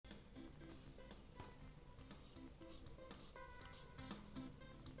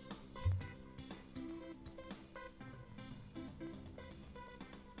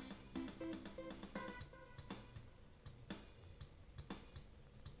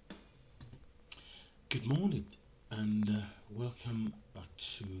Good morning and welcome back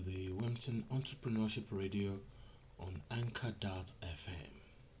to the Wellington Entrepreneurship Radio on Anchor.fm.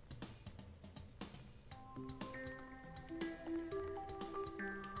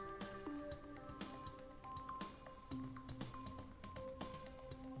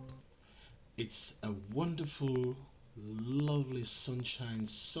 It's a wonderful, lovely sunshine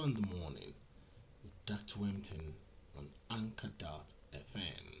Sunday morning with Dr. Wellington on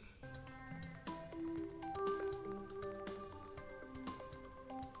Anchor.fm.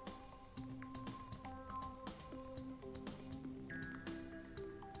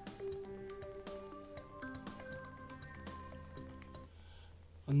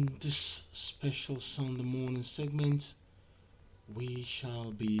 On this special Sunday morning segment, we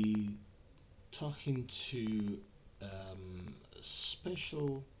shall be talking to a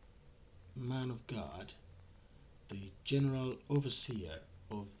special man of God, the General Overseer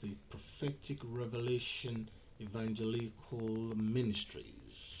of the Prophetic Revelation Evangelical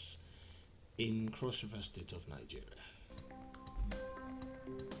Ministries in Cross River State of Nigeria.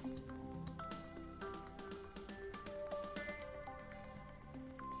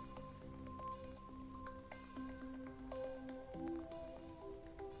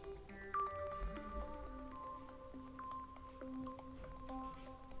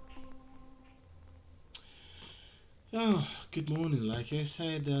 Oh, good morning, like I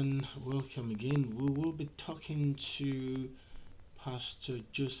said, and welcome again. We will be talking to Pastor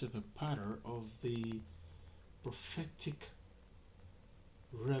Joseph Apata of the Prophetic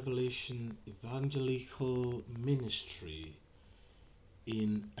Revelation Evangelical Ministry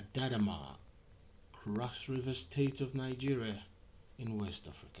in Adadama, Cross River State of Nigeria in West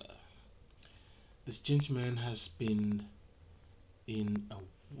Africa. This gentleman has been in a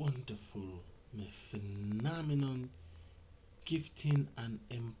wonderful, phenomenal gifting and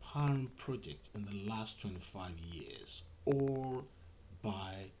empowering project in the last 25 years, all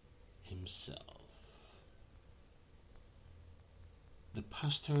by himself. The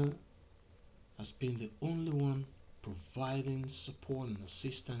pastor has been the only one providing support and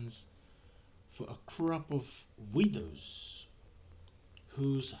assistance for a crop of widows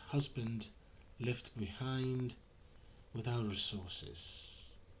whose husband left behind without resources.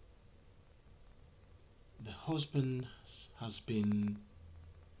 The husband has been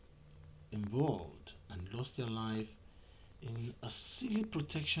involved and lost their life in a silly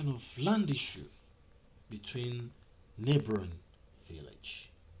protection of land issue between neighboring village.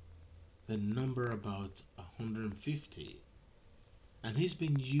 The number about 150, and he's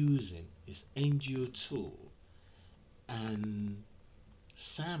been using his NGO tool and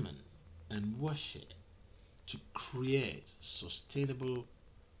sermon and worship to create sustainable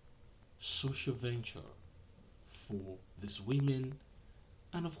social venture for these women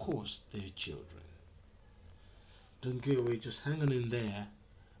and of course their children. Don't go away, just hang on in there,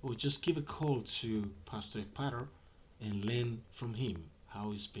 or just give a call to Pastor Apata and learn from him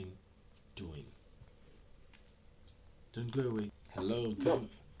how he's been doing. Don't go away. Hello,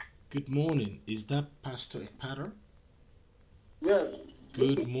 good morning. Is that Pastor Apata? Yes.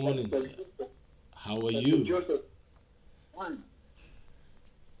 Good morning, sir. How are you? Joseph. Fine.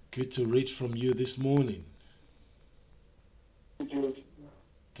 Good to read from you this morning. Thank you.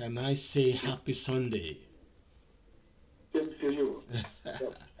 Can I say happy Sunday? Same to you.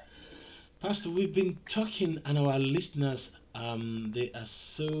 Pastor, we've been talking and our listeners, they are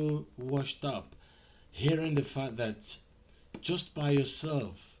so washed up hearing the fact that just by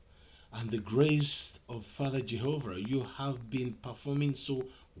yourself and the grace of Father Jehovah, you have been performing so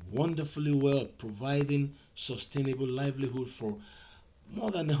wonderfully well, providing sustainable livelihood for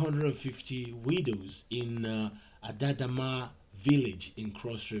more than 150 widows in Adadama village in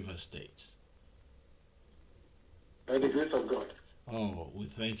Cross River State. By the grace of God. Oh, we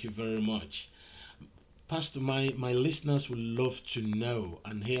thank you very much. Pastor, my listeners would love to know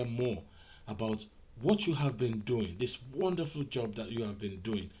and hear more about what you have been doing, this wonderful job that you have been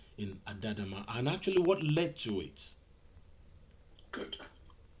doing in Adadama, and actually what led to it. Good.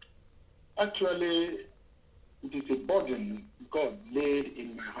 Actually, it is a burden God laid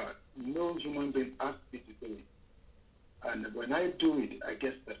in my heart. No human being asked me to do it. And when I do it, I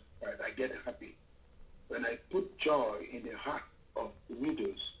get satisfied, I get happy. When I put joy in the heart of the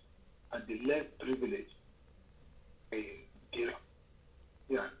widows and the less privileged,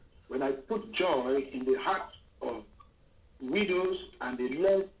 when I put joy in the heart of widows and the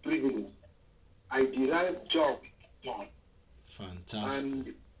less privileged, I derive joy from. Fantastic.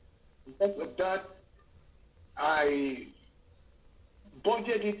 And because of that, I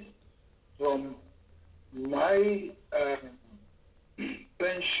budgeted from my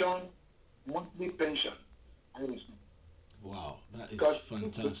pension monthly pension. I receive. Wow, that is Because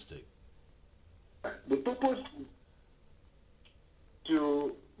fantastic. the purpose is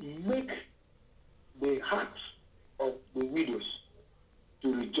to make the hearts of the widows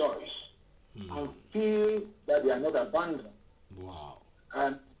to rejoice and feel that they are not abandoned, Wow.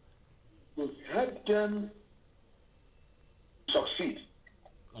 and to help them succeed.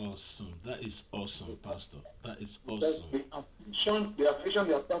 Awesome. That is awesome, Pastor. That is Because awesome. the affliction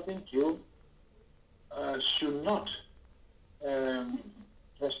they are passing through should not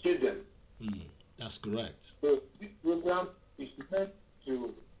frustrate them. That's correct. So this program is meant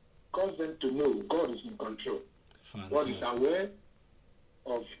to cause them to know God is in control. God is Fantastic. aware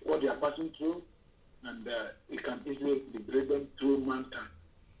of what they are passing through, and it can easily liberate them through mankind.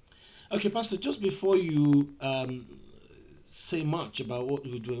 Okay, Pastor, just before you say much about what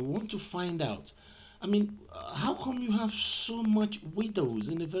you're doing, we want to find out. I mean, how come you have so much widows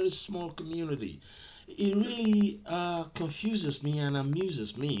in a very small community? It really confuses me and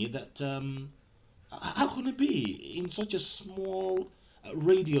amuses me that how can it be in such a small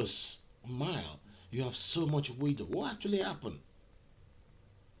radius mile you have so much widow? What actually happened?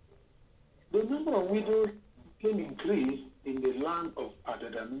 The number of widows became increased in the land of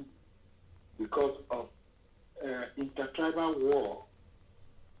Adadami because of intertribal war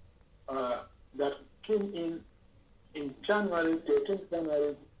that came in January 13th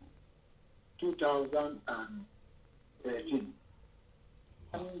January 2013.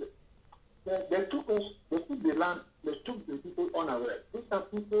 And they took the land, they took the people unaware. These are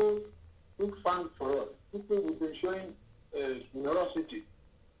people who found for us, people who've been showing generosity.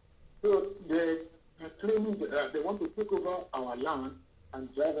 So they are claiming that they want to take over our land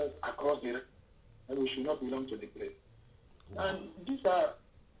and drive us across the river, and we should not belong to the place. And these are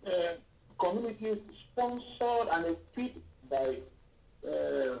communities sponsored and equipped by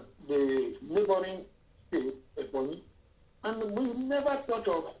the neighboring state, Ebonyi. And we never thought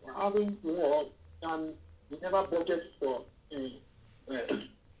of having war, and we never budgeted for.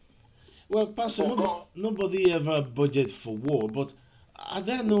 Well, Pastor, nobody ever budget for war, but are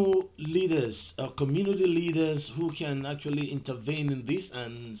there no leaders, community leaders, who can actually intervene in this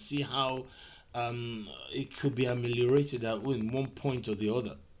and see how it could be ameliorated at one point or the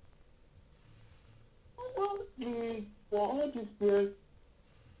other? Well, for all these years,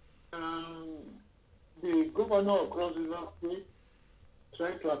 the governor of Cross River State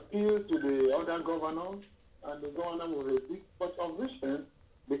tried to appeal to the other governors, and the governor will resist. But of recent,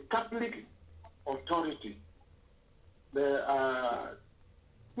 the Catholic authority, they are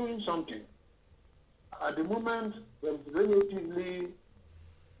doing something. At the moment, there is relatively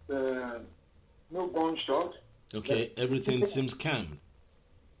no gunshot. Okay, everything seems calm.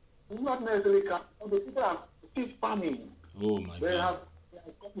 Not necessarily calm. The people are still farming. Oh my They God. they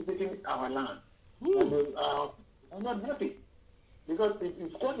are cultivating our land. Ooh. And they are not happy. Because it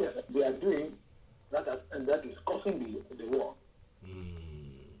is what they are doing that is causing the war.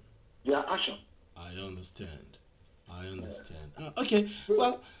 Their action. I understand. I understand. Okay,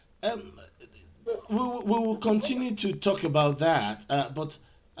 well, we will continue to talk about that, but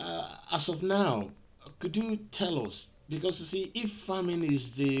as of now, could you tell us? Because you see, if farming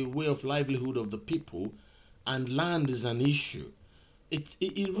is the way of livelihood of the people and land is an issue, it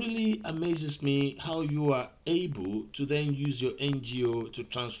really amazes me how you are able to then use your NGO to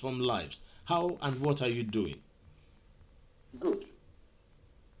transform lives. How and what are you doing? Good.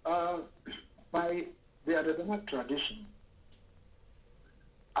 By the Adadama tradition,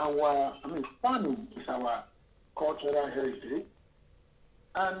 farming is our cultural heritage,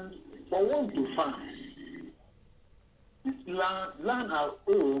 and for one to farm, this land are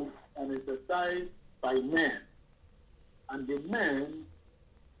owned and exercised by men, and the men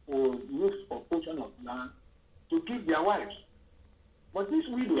will use a portion of land to give their wives. But these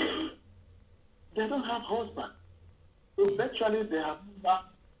widows, they don't have husband. So virtually they have back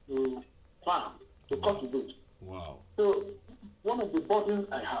to farm, to cultivate. Wow. So one of the burdens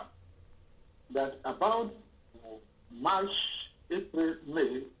I have, that about March, April,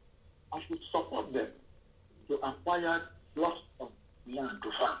 May, I should support them to acquire lots of land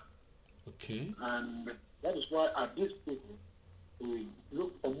to farm. Okay. And that is why at this stage, we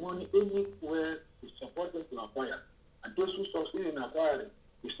look for money anywhere to support them to acquire. And those who succeed in acquiring,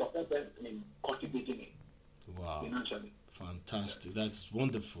 we support them in cultivating it Wow. financially. Fantastic. That's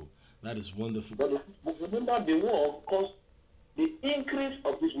wonderful. That is wonderful. But remember, the war caused the increase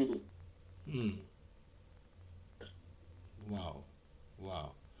of this widow. Wow.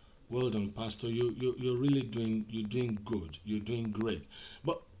 Wow. Well done, Pastor. You're really doing good. You're doing great.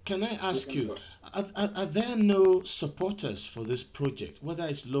 But can I ask you, are there no supporters for this project, whether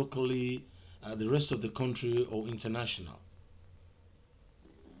it's locally the rest of the country or international?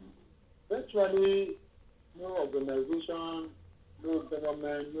 Virtually no organization, no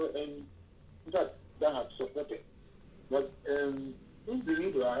government, no any that have supported. But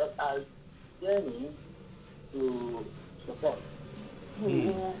individuals are yearning to support.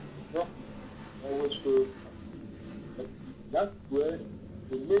 Who don't always do. But that's where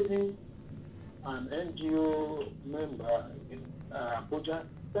the lady, an NGO member in Abuja,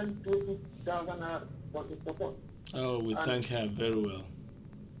 sent 20,000 for his support. Oh, we thank her very well.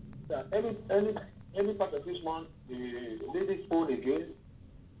 Any part of this month, the lady phoned again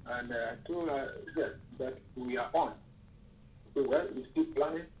and told her that we are on. So, well, we still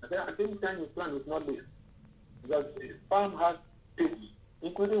planning. I think time we plan is not this. Because the farm has stages,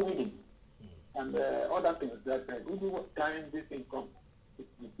 including weeding and other things that really what time this thing comes, it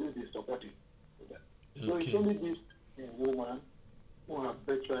will be supporting. So it's only this woman who have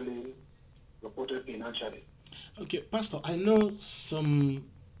virtually supported financially. Okay, Pastor, I know some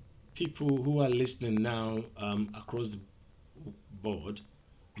people who are listening now across the board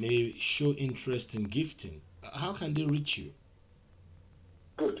may show interest in gifting. How can they reach you?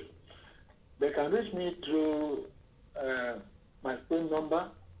 Good. They can reach me through my phone number,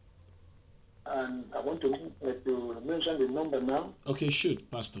 and I want to mention the number now. Okay,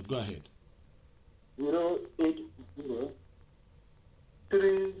 shoot, Pastor, go ahead. 080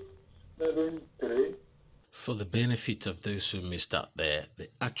 373. For the benefit of those who missed out there, the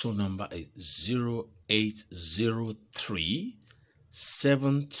actual number is 0803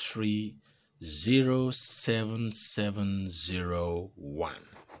 730701.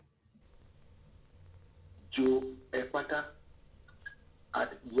 Joe Ekwata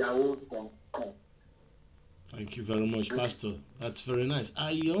at yahoo.com. Thank you very much, Pastor. That's very nice.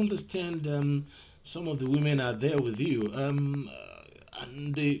 I understand some of the women are there with you, and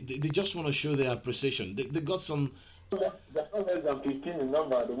they just want to show their appreciation. They got some. There's not less than 15 in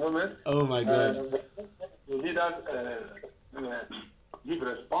number at the moment. Oh my God. The leaders give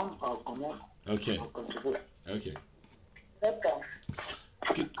response or comment. Okay. Or contribute. Okay. Welcome.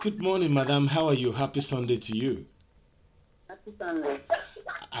 Good morning, madam. How are you? Happy Sunday to you. Happy Sunday.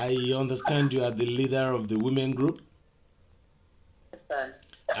 I understand you are the leader of the women group. Yes, sir.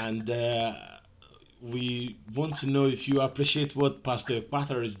 And we want to know if you appreciate what Pastor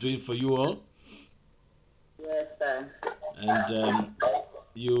Ekwata is doing for you all. Yes, sir. And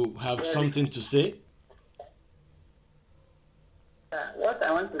you have something to say? What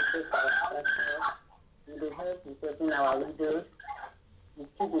I want to say for us, in the help in setting our widows, we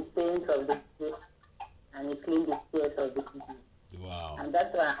see the pains of the sick and we clean the tears of the people. Wow. And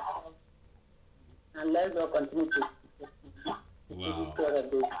that's why, and let's all continue to Wow. care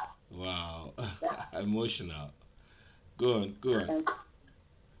of this. Wow. Emotional. Go on.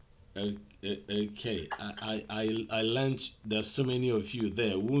 Okay. I learned there's so many of you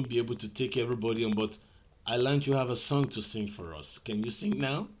there. We won't be able to take everybody on, but I learned you have a song to sing for us. Can you sing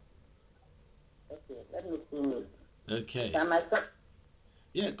now? Okay, let me sing it. Okay. Song?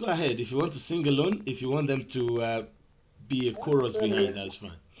 Yeah, go ahead. If you want to sing alone, if you want them to be a chorus behind, that's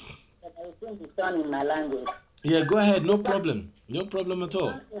fine. I sing the song in my language. Yeah, go ahead. No problem. No problem at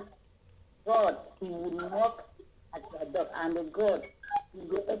all. God, He will knock at your door, and the God will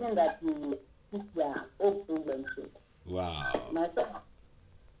do everything that He will keep their own problems with. Wow. My song.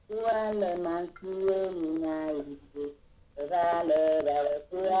 Tuale mansie inaide, evale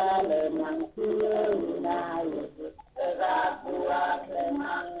tuale mansie inaide, tuale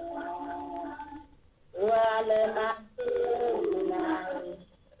mansie inaide,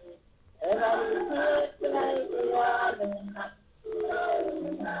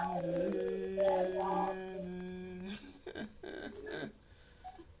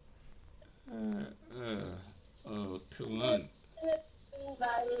 oh, come on.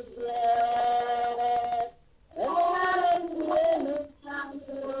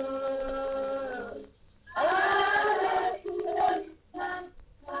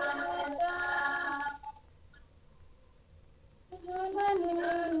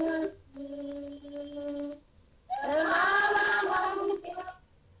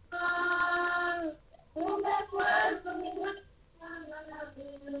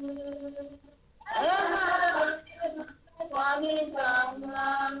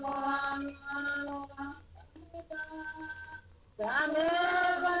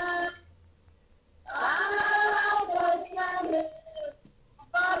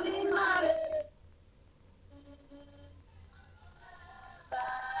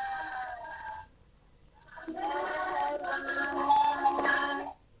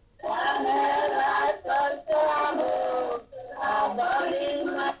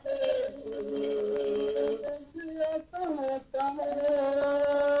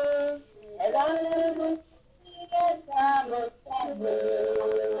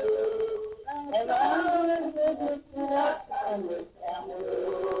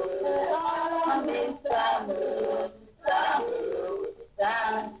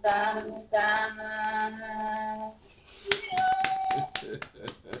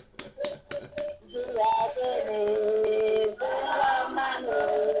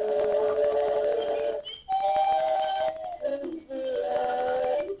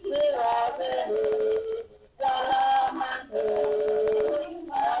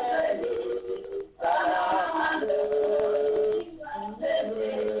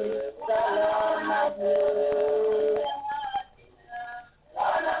 Amen.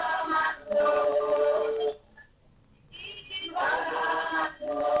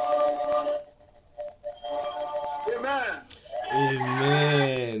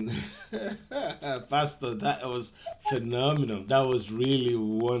 Amen. Pastor, that was phenomenal. That was really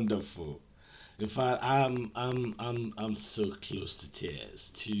wonderful. In fact, I'm so close to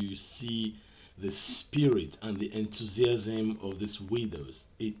tears to see the spirit and the enthusiasm of these widows.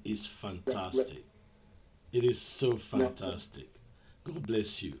 It is Yes, fantastic. It is so yes, fantastic. God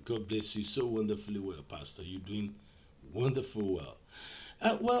bless you. God bless you so wonderfully well, Pastor. You're doing wonderful well.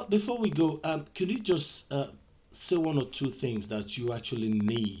 Well, before we go, can you just say one or two things that you actually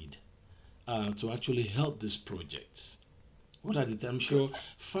need to actually help this project? What are the? I'm sure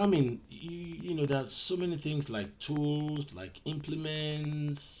farming. You know, there's so many things like tools, like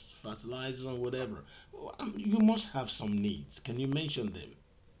implements, fertilizers, and whatever. You must have some needs. Can you mention them?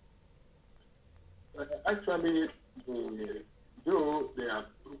 Actually, the, though they are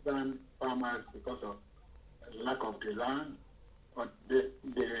proven farmers because of lack of the land, but the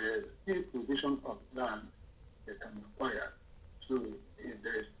still position of land they can acquire. So if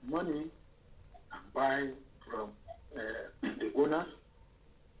there is money, and buy from the owners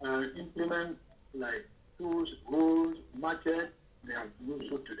and implement like tools, goals, market, they are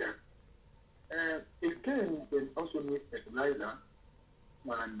useful to them. Again, they also need fertilizer,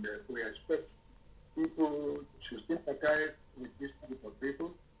 and we expect people to sympathize with this group of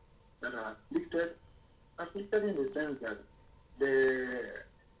people that are afflicted in the sense that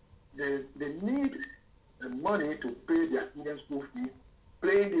they need the money to pay their children's school fees,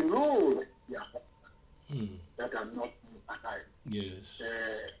 playing the role they are Hmm. that are not alive. Yes.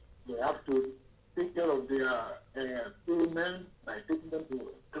 They have to take care of their payments by taking them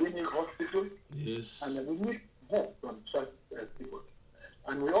to clinic, hospital, Yes. and we need help from such people.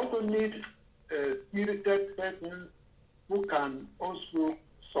 And we also need spirited persons who can also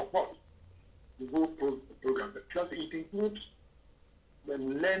support the whole program because it includes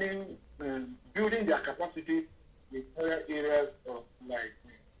them learning and building their capacity in other areas of like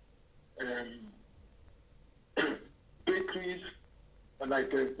bakeries,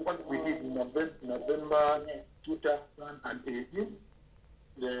 like what we did in November 2018.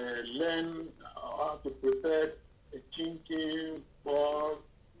 They learn how to prepare a chin for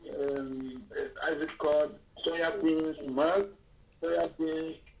as it's called soya beans milk, soya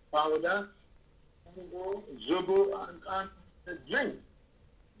beans powder, zobo, and the drink.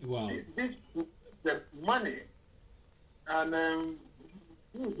 Wow. This the money, and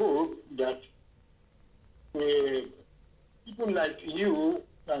we hope that people like you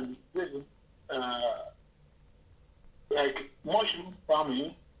can do like mushroom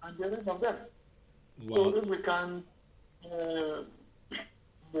farming and the rest of them. So Wow. if we can, uh,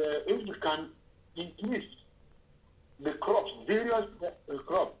 if we can increase the crops, various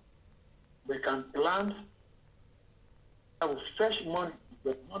crops, they can plant with fresh money,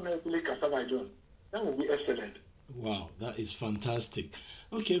 but not necessarily cassava alone. That would be excellent. Wow, that is fantastic.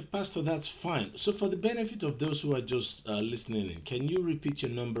 Okay, Pastor, that's fine. So, for the benefit of those who are just listening in, can you repeat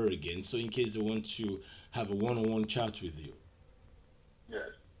your number again so in case they want to have a one on one chat with you? Yes.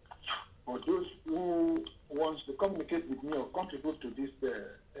 For those who wants to communicate with me or contribute to this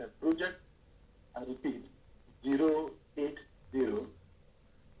project, I repeat, 080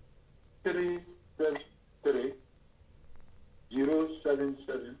 373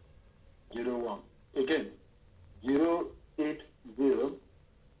 07701. Again, 080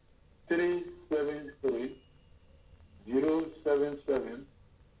 373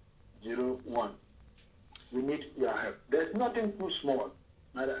 07701. We need your help. There's nothing too small,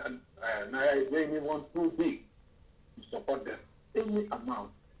 neither is there anyone too big to support them. Any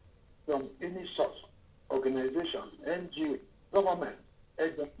amount from any source, organization, NGO, government,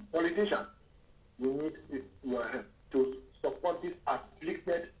 agency, politician, we need your help to support these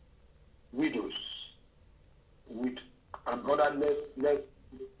afflicted widows with another less.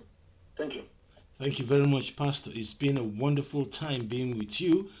 Thank you. Thank you very much, Pastor. It's been a wonderful time being with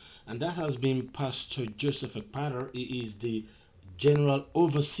you. And that has been Pastor Joseph Akpater. He is the General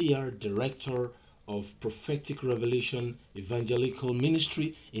Overseer Director of Prophetic Revelation Evangelical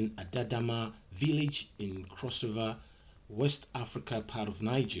Ministry in Adadama Village in Cross River, West Africa, part of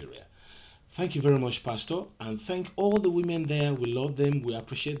Nigeria. Thank you very much, Pastor. And thank all the women there. We love them. We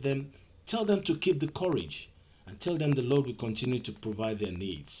appreciate them. Tell them to keep the courage and tell them the Lord will continue to provide their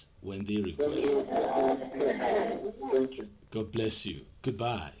needs when they Thank request. you. Thank you. God bless you.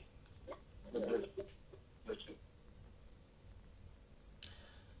 Goodbye. God bless you. Bless you.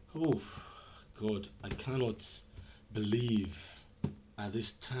 Oh, God, I cannot believe at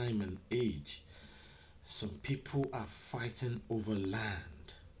this time and age Some people are fighting over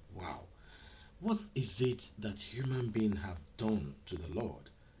land. Wow. What is it that human beings have done to the Lord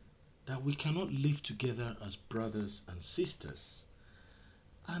that we cannot live together as brothers and sisters?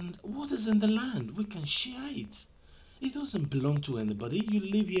 And what is in the land? We can share it. It doesn't belong to anybody. You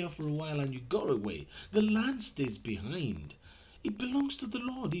live here for a while and you go away. The land stays behind. It belongs to the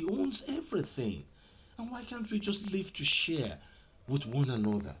Lord. He owns everything. And why can't we just live to share with one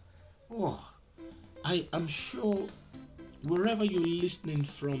another? Oh, I am sure wherever you're listening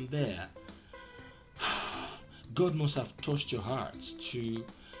from there, God must have touched your heart to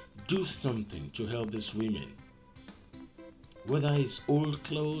do something to help these women. Whether it's old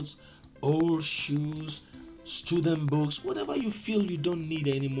clothes, old shoes, student books, whatever you feel you don't need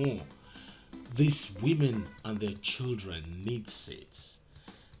anymore, these women and their children needs it.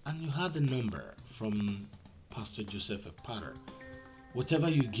 And you have the number from Pastor Joseph Potter. Whatever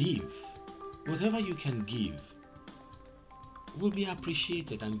you give, whatever you can give, will be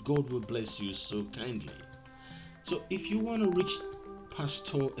appreciated and God will bless you so kindly. So if you want to reach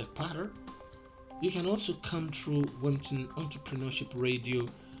Pastor Epata, you can also come through Wempton Entrepreneurship Radio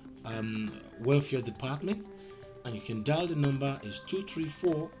Welfare Department, and you can dial the number is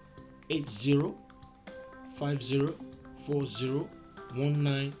 234 80 50 40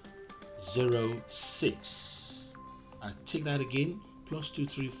 1906. I take that again, plus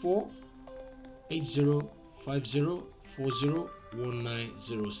 234 80 50 40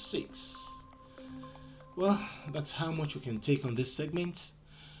 1906. Well, that's how much we can take on this segment.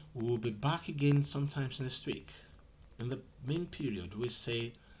 We will be back again sometimes next week. In the main period, we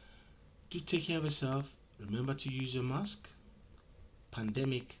say, do take care of yourself. Remember to use your mask.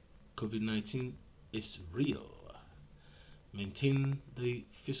 Pandemic COVID-19 is real. Maintain the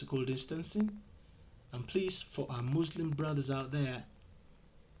physical distancing. And please, for our Muslim brothers out there,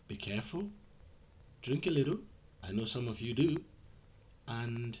 be careful. Drink a little. I know some of you do.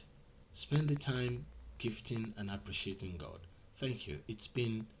 And spend the time gifting and appreciating God. Thank you. It's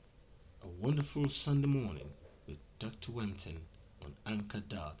been a wonderful Sunday morning with Dr. Wempton on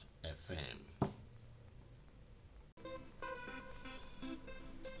Anchor.fm.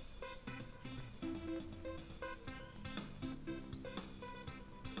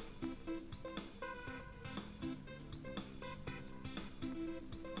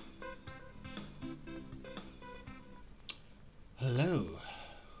 Hello,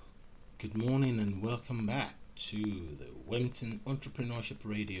 good morning and welcome back to the Wempton Entrepreneurship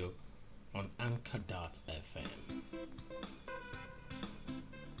Radio on Anchor.fm.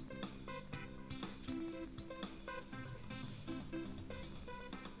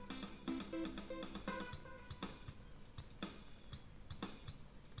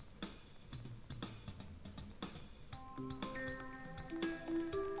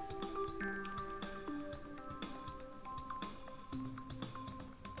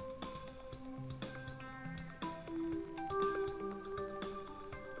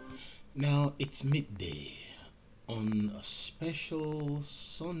 Now it's midday on a special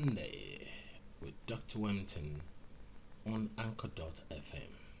Sunday with Dr. Wempton on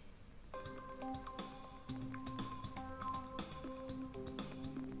Anchor.fm.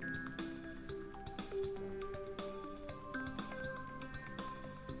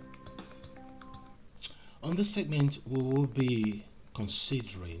 On this segment, we will be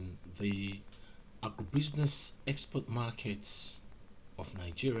considering the agribusiness export markets of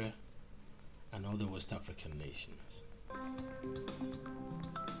Nigeria and other West African nations.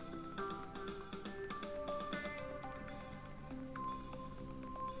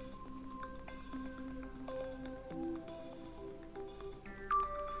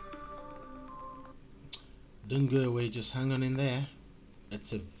 Don't go away, just hang on in there.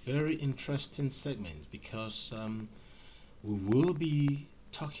 It's a very interesting segment because we will be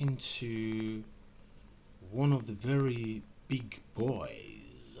talking to one of the very big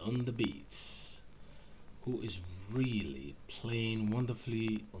boys on the beats who is really playing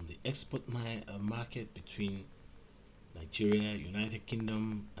wonderfully on the export market between Nigeria, United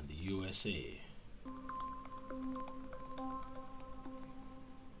Kingdom and the USA.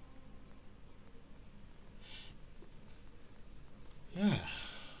 Yeah,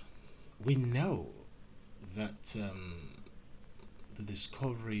 we know that the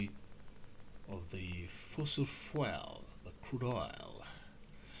discovery of the fossil fuel, the crude oil,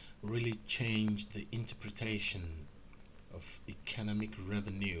 really changed the interpretation of economic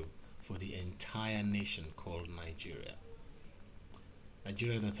revenue for the entire nation called Nigeria.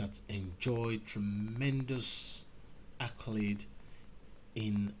 Nigeria that has enjoyed tremendous accolade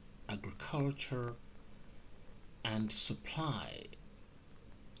in agriculture and supply.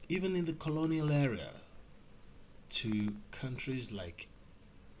 Even in the colonial era, to countries like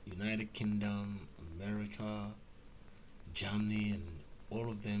United Kingdom, America, Germany, and all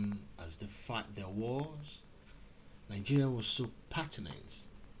of them as they fight their wars, Nigeria was so pertinent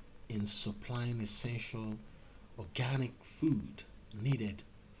in supplying essential organic food needed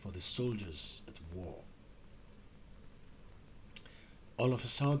for the soldiers at war. All of a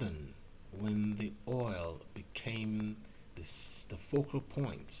sudden, when the oil became the focal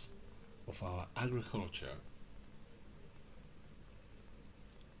point of our agriculture,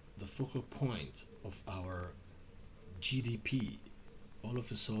 the focal point of our GDP, all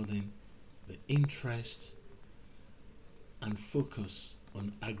of a sudden the interest and focus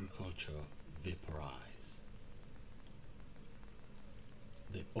on agriculture vaporized.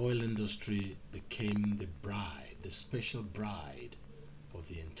 The oil industry became the bride, the special bride of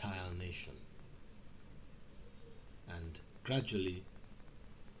the entire nation. And gradually,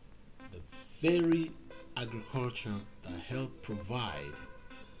 the very agriculture that helped provide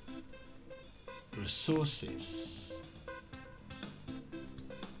resources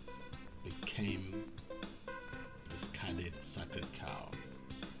became discarded sacred cow.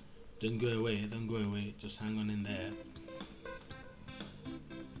 Don't go away, just hang on in there.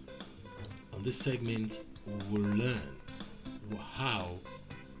 On this segment, we will learn how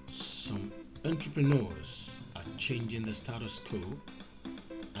some entrepreneurs are changing the status quo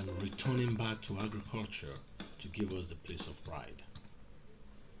and returning back to agriculture to give us the place of pride.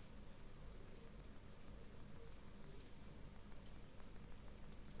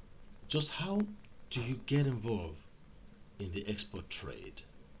 Just how do you get involved in the export trade?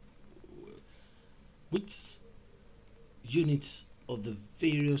 Which units of the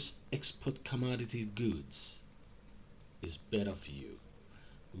various export commodity goods is better for you?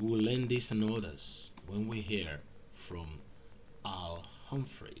 We will learn this and others when we hear from Al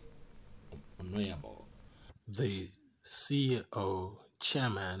Humphrey Onoyabo, the CEO,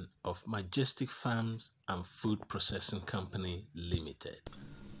 Chairman of Majestic Farms and Food Processing Company Limited.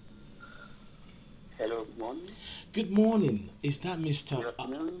 Hello, good morning. Good morning. Is that Mr. Good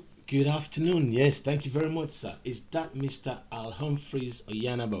afternoon. Good afternoon. Yes, thank you very much, sir. Is that Mr. Al Humphreys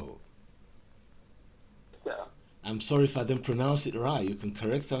Oyanabo? Yeah. I'm sorry if I didn't pronounce it right. You can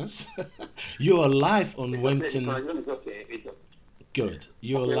correct us. You are live on Wempton. It's okay. It's okay. Good.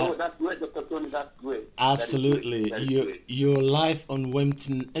 You're Okay, live. that's great, Dr. Tony. That's great. Absolutely. That is great. You're live on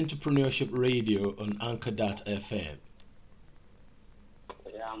Wempton Entrepreneurship Radio on Anchor.fm.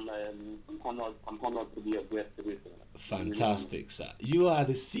 I'm honored to be a guest with you. Fantastic, sir. You are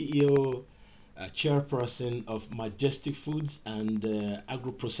the CEO, chairperson of Majestic Foods and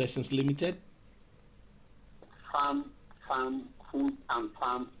Agro Processing Limited. Farm Food and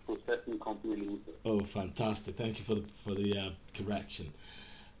Farm Processing Company Limited. Oh, fantastic! Thank you for the correction.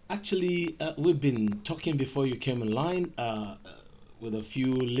 Actually, we've been talking before you came in line with a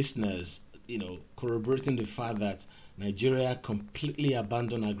few listeners, corroborating the fact that Nigeria completely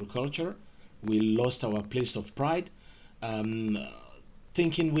abandoned agriculture. We lost our place of pride.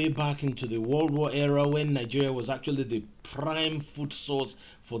 Thinking way back into the World War era when Nigeria was actually the prime food source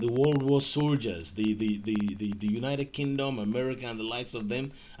for the World War soldiers, the United Kingdom, America, and the likes of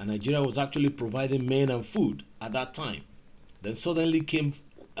them, and Nigeria was actually providing men and food at that time. Then suddenly came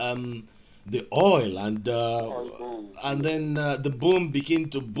the oil, and then the boom began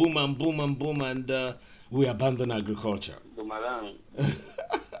to boom and boom and boom, and we abandoned agriculture.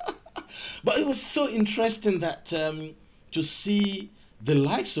 But it was so interesting that to see the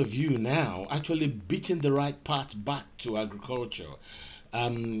likes of you now actually beating the right path back to agriculture,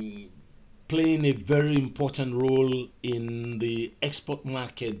 playing a very important role in the export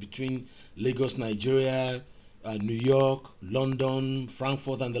market between Lagos, Nigeria, New York, London,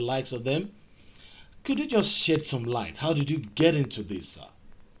 Frankfurt, and the likes of them. Could you just shed some light? How did you get into this, sir?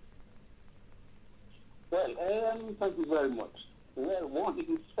 Well, thank you very much. Well, one, it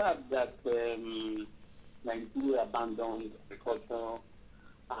is sad that Nigeria abandoned agriculture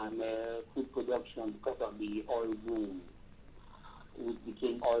and food production because of the oil boom, which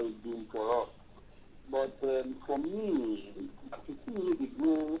became oil boom for us. But for me, 15 years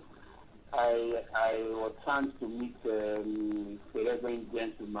ago, I was chance to meet a reverend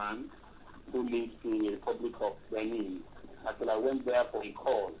gentleman who lives in the Republic of Benin. Actually, I went there for a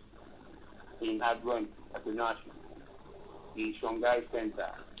course in Adron International, the Shanghai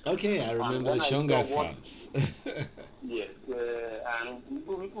Center. Okay, I remember the Shanghai farms. Yes, and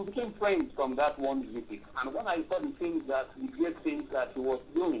we became friends from that one visit. And when I saw the great things that he was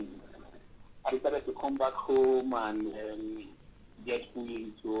doing, I decided to come back home and get fully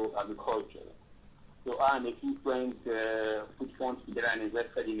into agriculture. So I and a few friends put funds together and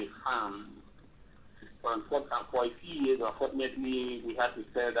invested in a farm For a few years, unfortunately, we had to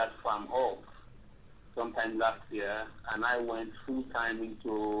sell that farm off sometime last year, and I went full time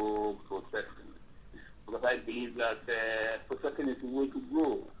into processing because I believe that processing is the way to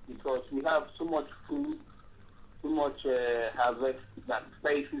go because we have so much food, so much harvest that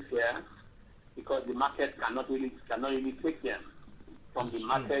spaces here because the market cannot really take them from the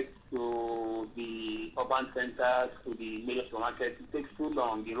market to the urban centers to the major supermarkets. It takes too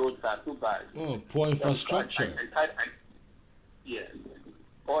long. The roads are too bad. Oh, poor infrastructure. Yes,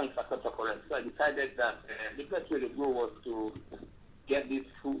 poor infrastructure, correct. So I decided that the best way to go was to get this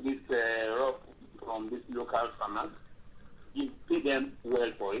food, this raw from these local farmers, pay them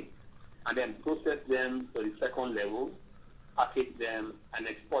well for it, and then process them to the second level, package them, and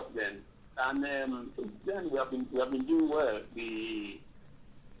export them. And since then we have been doing well.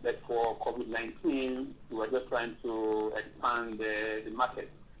 But for COVID-19, we were just trying to expand the market.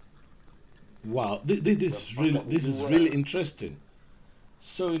 Wow, this is really interesting.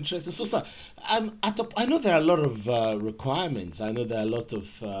 So interesting. So, sir, I know there are a lot of requirements. I know there are a lot of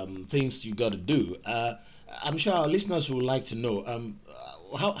things you got to do. I'm sure our listeners would like to know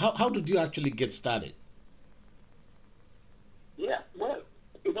how did you actually get started? Yeah, well,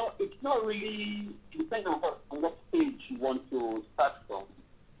 it's not really depending on what stage you want to start from.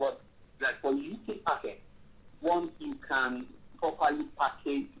 But like for UK market, once you can properly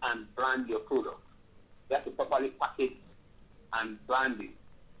package and brand your product, you have to properly package and brand it,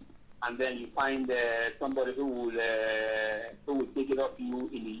 and then you find somebody who will take it off you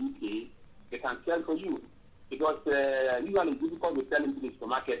in the UK. They can sell for you because usually it's difficult to sell into the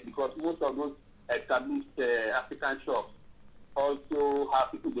supermarket because most of those established African shops also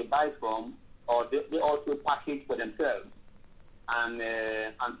have people they buy from, or they also package for themselves and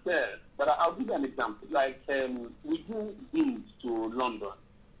sell. But I'll give you an example. Like we do beans to London,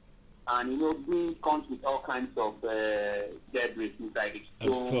 and beans comes with all kinds of debris inside it,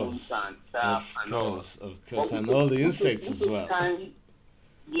 stones and stuff and all. Of course, and all the insects as well.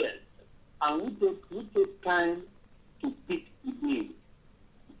 Yes, and we take time to pick the beans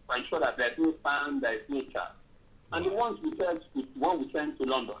to ensure that there's no sand, there's no chaff. And the ones we send to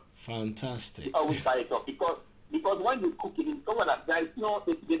London. Fantastic. We always buy it up because when you cook it, discover that there is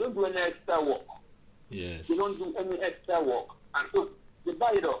they don't do any extra work. Yes. They don't do any extra work, and so they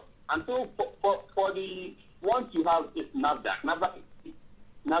buy it up. And so for the once you have NAFDAC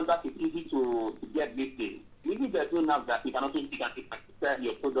is easy to get these days. If there's no NAFDAC, you can sell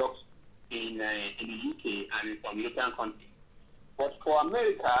your products in the UK and in some European countries. But for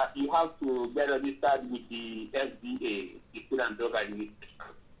America, you have to get registered with the FDA, the Food and Drug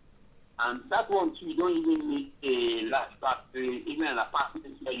Administration. And that one too, you don't even need a large factory, even an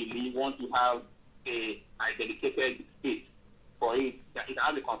apartment where you live. Once you have a dedicated space for it, you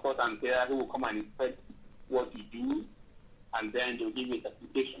have a consultant there who will come and inspect what you do, and then they'll give you a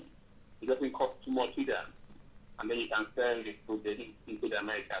certification. It doesn't cost too much either. And then you can sell it into the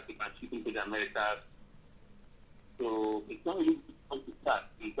Americas. You can ship into the Americas. So it's not really difficult to start.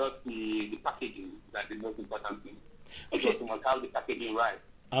 It's just the packaging that's the most important thing. Because you must have the packaging right.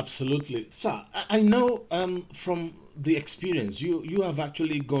 Absolutely. Sir, I know from the experience, you have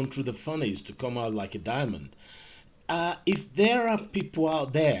actually gone through the furnace to come out like a diamond. If there are people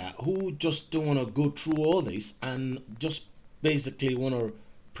out there who just don't want to go through all this and just basically want to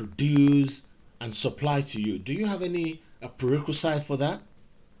produce and supply to you, do you have any prerequisite for that?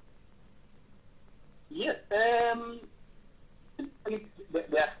 Yes. There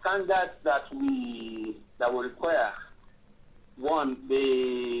are standards that we require. One,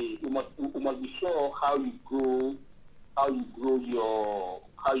 you must be sure how you grow your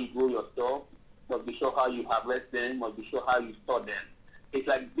stuff. Must be sure how you harvest them. Must be sure how you store them. It's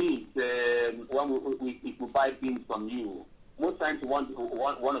like beans. When if we buy beans from you, most times we want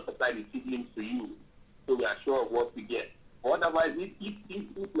to supply the seedlings to you, so we are sure of what we get. But otherwise, if you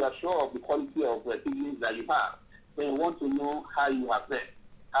are sure of the quality of the seedlings that you have, then you want to know how you harvest,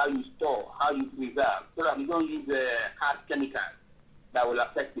 how you store, how you preserve, so that you don't use hard chemicals that will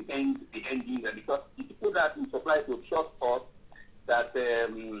affect the end user. Because if you put that in supply to short cost, that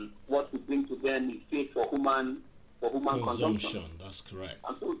what we bring to them is safe for human consumption. That's correct.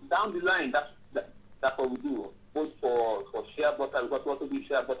 And so down the line, that's what we do. Both for shea butter, because we also do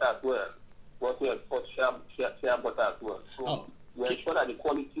shea butter as well. We also export shea butter as well. So we ensure that the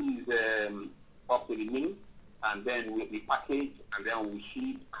quality is up to the minute, and then we package, and then we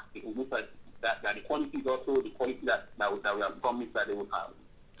ship. We look at that the quality is also the quality that we have promised that they will have.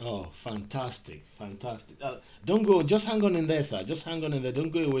 Oh, fantastic. Don't go, just hang on in there, sir. Just hang on in there.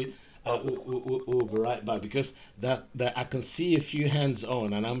 Don't go away. We'll be right back, because that I can see a few hands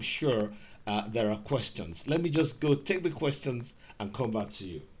on, and I'm sure there are questions. Let me just go take the questions and come back to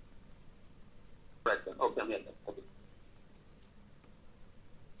you. Right. Okay. Yes. Okay.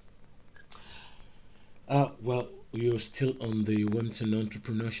 Well, you're still on the Wilmington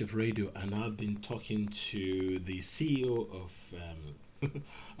Entrepreneurship Radio, and I've been talking to the CEO of.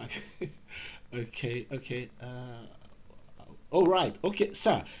 Okay. All right. Okay,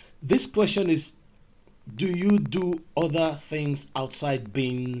 sir. This question is: do you do other things outside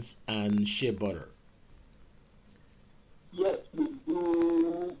beans and shea butter? Yes, we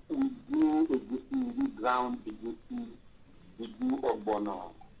do. We ground egusi. We do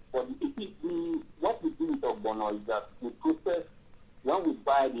ogbono. But what we do with ogbono is that we process, when we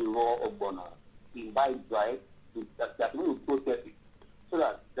buy the raw ogbono, we buy it dry, that we will process it. So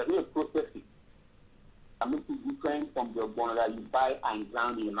that we will process it and make it different from the ogbono that you buy and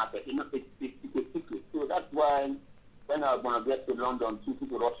ground in the market. You know, it's a secret. So that's why when our ogbono gets to London, two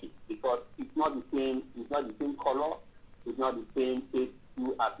people rush it, because it's not the same color, it's not the same taste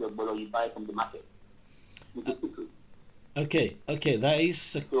as the ogbono you buy from the market. It's a secret. Okay,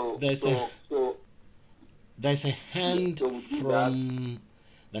 there's a hand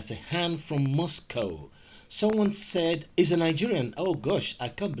from Moscow. Someone said, is a Nigerian. Oh gosh, I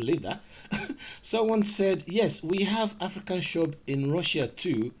can't believe that. Someone said, yes, we have African shop in Russia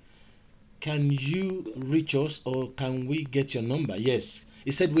too. Can you reach us, or can we get your number? Yes.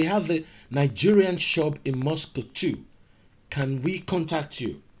 He said we have a Nigerian shop in Moscow too. Can we contact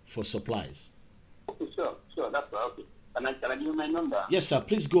you for supplies? Okay, sure, that's right. Okay. Can I give you my number? Yes, sir.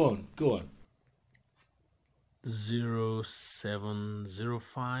 Please go on.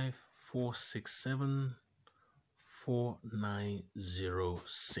 0705 467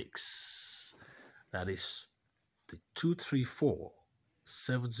 4906. That is the 234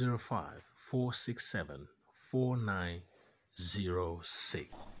 705 467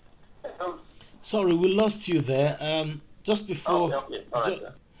 4906. Sorry, we lost you there. Just before. Okay. All right.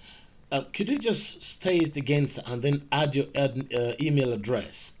 Could you just state it again and then add your email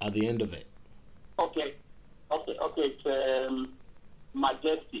address at the end of it? Okay. It's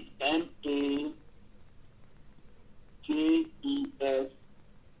Majestic, MAJESTIT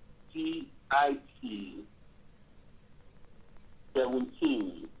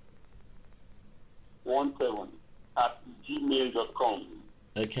 17 at gmail.com.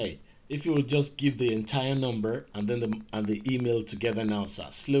 Okay. If you will just give the entire number and then the email together now, sir,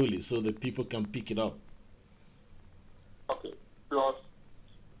 slowly, so that people can pick it up. Okay. Plus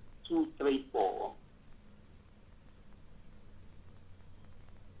 234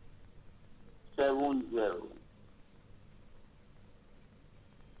 70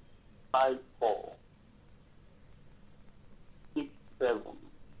 54 67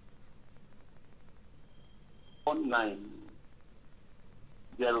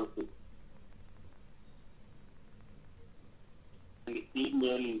 1906. The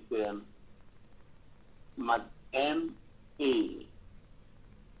email is M-A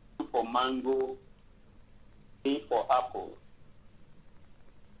for mango, A for apple,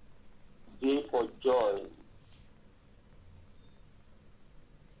 J for joy,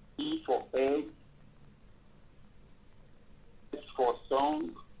 E for egg, S for song,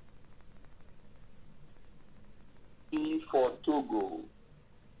 T for Togo,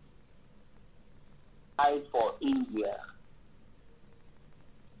 I for India,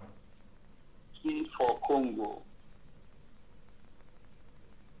 C for Congo,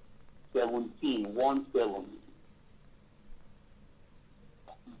 17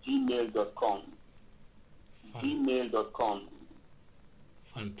 gmail.com. Gmail.com.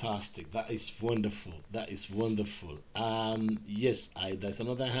 Fantastic. That is wonderful. Yes, there's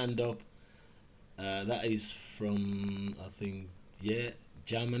another hand up. That is from, I think,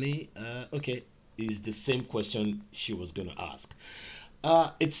 Germany. Okay, is the same question she was going to ask.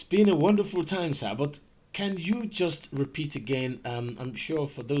 It's been a wonderful time, sir, but can you just repeat again? I'm sure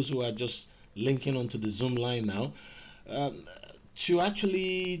for those who are just linking onto the Zoom line now, to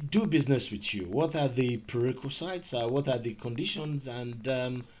actually do business with you, what are the prerequisites? What are the conditions?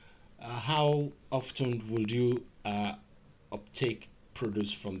 And how often would you uptake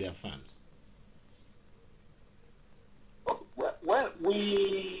produce from their farms? Well,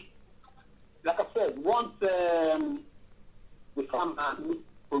 we, like I said, once the farmer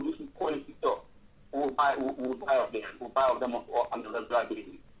produces quality stuff, we'll buy of them on the regular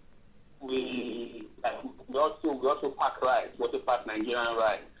basis. We also pack rice. We also pack Nigerian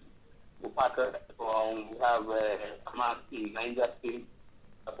rice. We pack we have farmers in Niger State.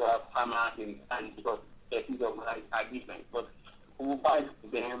 We have farmers in and because the things of rice are different. But we buy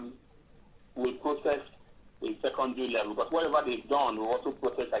them. We process a secondary level. But whatever they've done, we also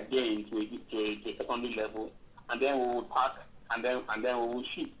process again to a secondary level, and then we will pack, and then we will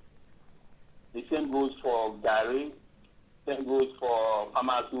ship. The same goes for Gary. Same goes for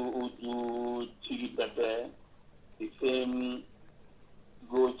farmers who do chili pepper. The same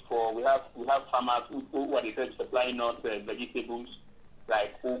goes for we have farmers who are supplying us vegetables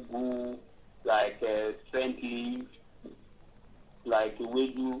like ugu, like scent leaf, like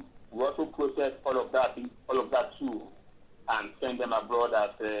wedu. We also process all of that too, and send them abroad as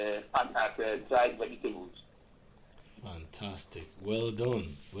dried vegetables. Fantastic. Well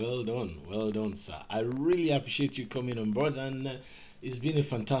done. Well done. Well done, sir. I really appreciate you coming on board, and it's been a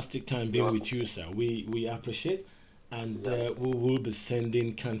fantastic time being with you, sir. We appreciate, and we will be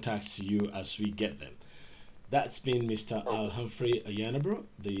sending contacts to you as we get them. That's been Mr. Al Humphrey Ayanabro,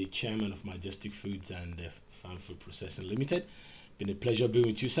 the chairman of Majestic Foods and Farm Food Processing Limited. Been a pleasure being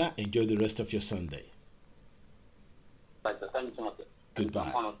with you, sir. Enjoy the rest of your Sunday. Right, sir. Thank you so much, sir.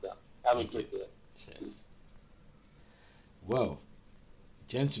 Goodbye. Have a great day. Cheers. Well,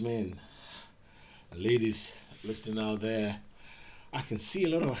 gentlemen, ladies listening out there, I can see a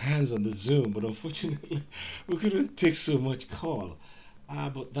lot of hands on the Zoom, but unfortunately, we couldn't take so much call.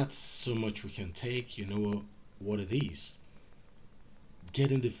 But that's so much we can take. You know what it is.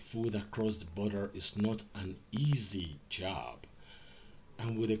 Getting the food across the border is not an easy job.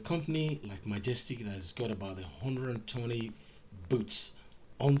 And with a company like Majestic that has got about 120 boots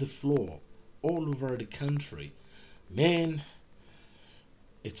on the floor all over the country, man,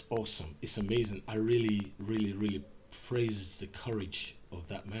 it's awesome. It's amazing. I really, really, really praise the courage of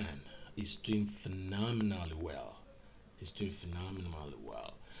that man. He's doing phenomenally well. He's doing phenomenally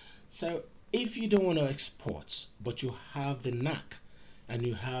well. So if you don't want to export, but you have the knack, and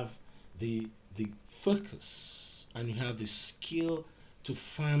you have the focus, and you have the skill to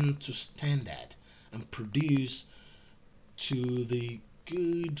farm to standard and produce to the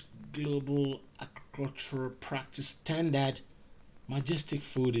good global agricultural practice standard, Majestic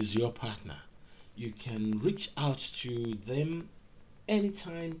Food is your partner. You can reach out to them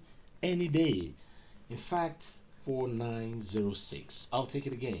anytime, any day. In fact, 4906. I'll take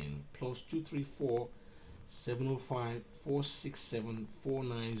it again. +234 705 467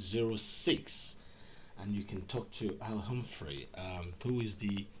 4906. And you can talk to Al Humphrey, who is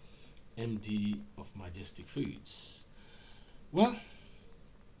the MD of Majestic Foods. Well,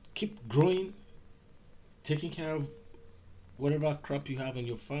 keep growing, taking care of whatever crop you have in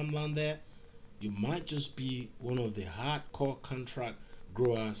your farmland there. You might just be one of the hardcore contract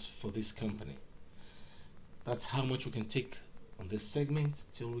growers for this company. That's how much we can take on this segment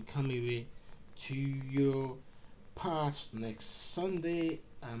till we come away to your part next Sunday.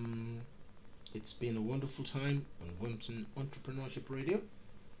 It's been a wonderful time on Wimpton Entrepreneurship Radio,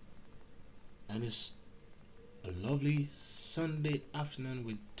 and it's a lovely Sunday afternoon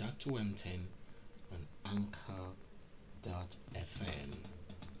with Dr. Wimpton on Anchor.fm.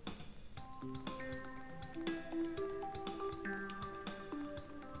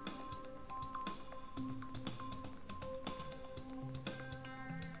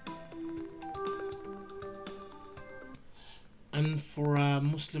 And for our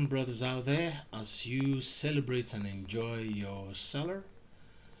Muslim brothers out there, as you celebrate and enjoy your Salah,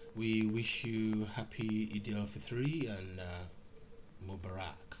 we wish you happy Eid al-Fitr and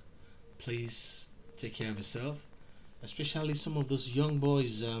Mubarak. Please take care of yourself, especially some of those young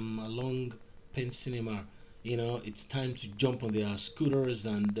boys along Penn Cinema. You know, it's time to jump on their scooters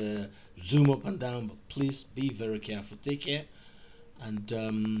and zoom up and down, but please be very careful. Take care, and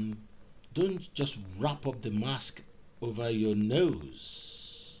don't just wrap up the mask over your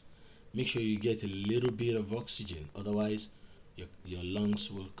nose. Make sure you get a little bit of oxygen, otherwise your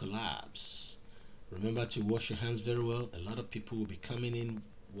lungs will collapse. Remember to wash your hands very well. A lot of people will be coming in,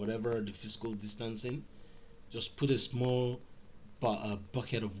 whatever the physical distancing. Just put a small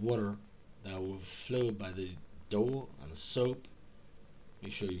bucket of water that will flow by the door and soap.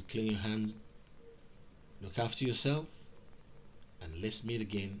 Make sure you clean your hands. Look after yourself, and let's meet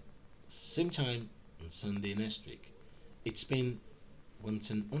again same time on Sunday next week. It's been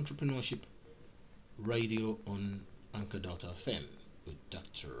Wimpton Entrepreneurship Radio on Anchor.fm with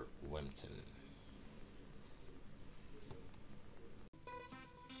Dr. Wimpton.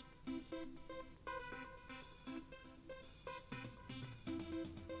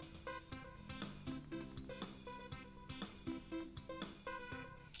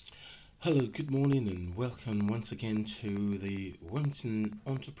 Hello, good morning, and welcome once again to the Wimpton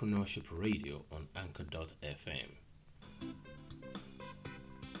Entrepreneurship Radio on Anchor.fm.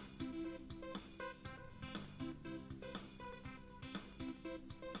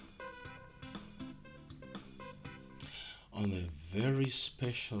 on a very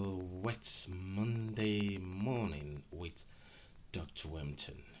special wet Monday morning with Dr.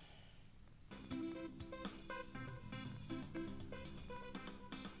 Wempton.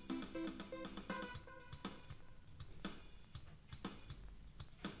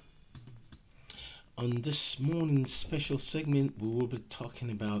 On this morning's special segment, we will be talking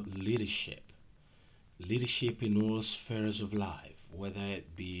about leadership. Leadership in all spheres of life, whether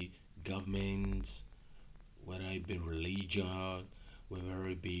it be government, whether it be religion, whether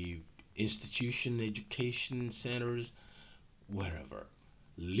it be institution, education centers, wherever.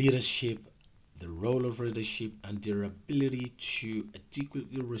 Leadership, the role of leadership, and their ability to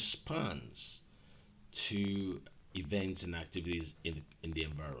adequately respond to events and activities in the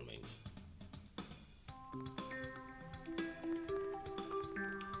environment.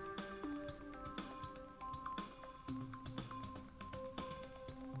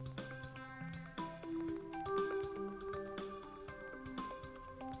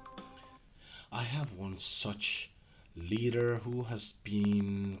 I have one such leader who has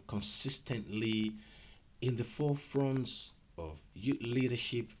been consistently in the forefront of youth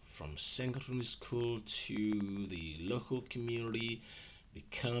leadership from secondary school to the local community,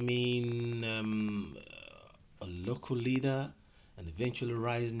 becoming a local leader and eventually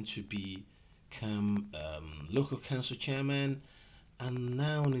rising to become local council chairman and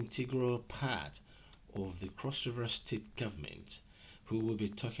now an integral part of the Cross River State government, who will be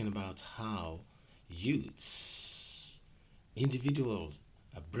talking about how youths, individuals,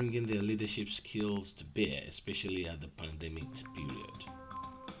 are bringing their leadership skills to bear, especially at the pandemic period.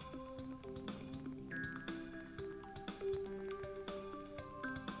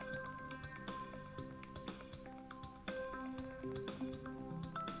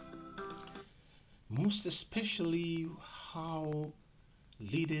 Most especially how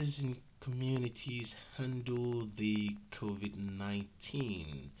leaders in communities handle the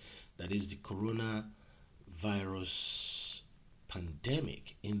COVID-19, that is the coronavirus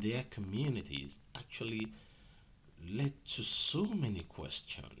pandemic in their communities, actually led to so many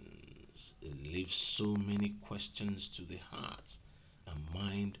questions. It leaves so many questions to the heart and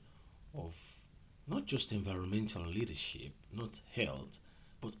mind of not just environmental leadership, not health,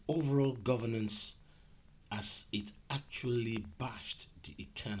 but overall governance, as it actually bashed the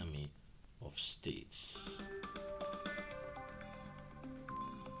economy of states.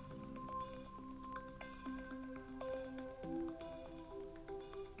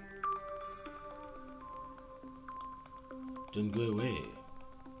 Don't go away.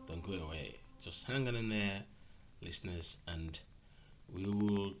 Don't go away. Just hang on in there, listeners, and we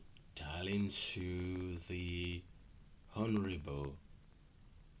will dial into the Honorable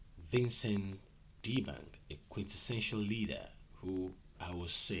Vincent Debang, a quintessential leader who I will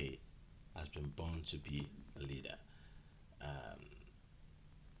say has been born to be a leader.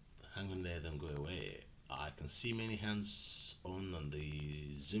 Hang on there, don't go away. I can see many hands on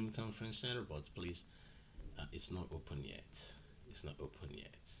the Zoom conference center, but please, it's not open yet. It's not open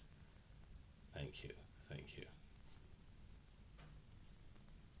yet. Thank you. Thank you.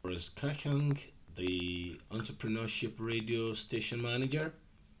 Boris Kakang, the Entrepreneurship Radio Station Manager.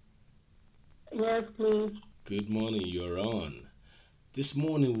 Yes, please. Good morning, you're on. This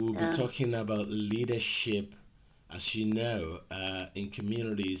morning we'll be talking about leadership, as you know, in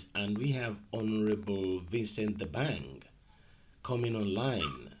communities, and we have Honorable Vincent Debang coming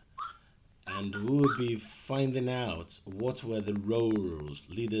online, and we'll be finding out what were the roles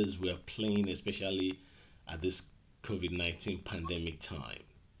leaders were playing, especially at this COVID-19 pandemic time.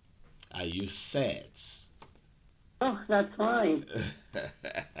 Are you set? Oh, that's fine.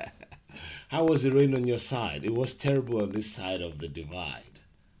 How was the rain on your side? It was terrible on this side of the divide.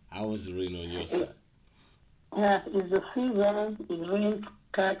 How was the rain on your side? Yeah, it's the season. It rains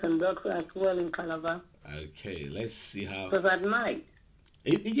cats and dogs as well in Calabar. Okay, let's see how. It was at night.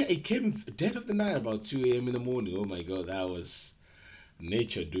 It came dead of the night, about 2 a.m. in the morning. Oh my God, that was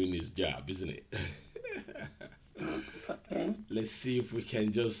nature doing its job, isn't it? Okay. Let's see if we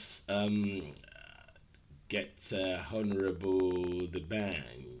can just get Honorable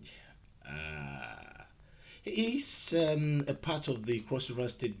Debang. He's a part of the Cross River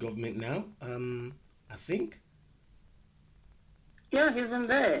State government now, I think. Yeah, he's in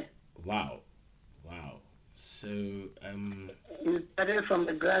there. Wow. So, He started from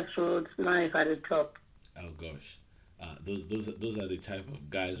the grassroots, now he's at the top. oh gosh, those are the type of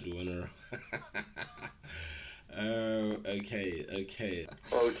guys we wanna. Okay. Okay.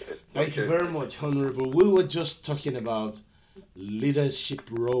 Thank you very much, Honorable. We were just talking about leadership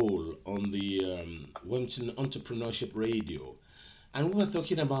role on the Wempton Entrepreneurship Radio, and we were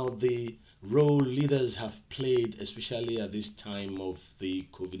talking about the role leaders have played, especially at this time of the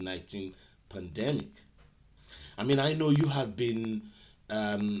COVID-19 pandemic. I mean, I know you have been,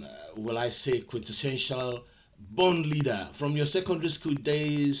 will I say, quintessential born leader from your secondary school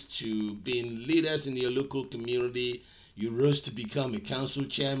days to being leaders in your local community. You rose to become a council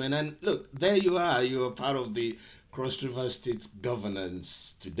chairman, and look, there you are. You are part of the Cross River State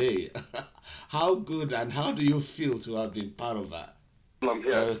governance today. How good and how do you feel to have been part of that? I'm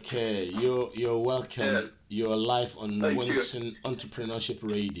here. Okay, you're welcome. Yeah. You're live on Thank you. Wellington Entrepreneurship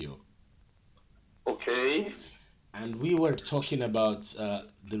Radio. Okay. And we were talking about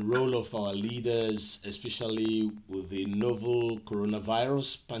the role of our leaders, especially with the novel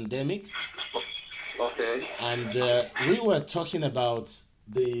coronavirus pandemic. Okay. And we were talking about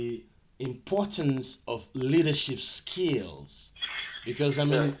the importance of leadership skills. Because, I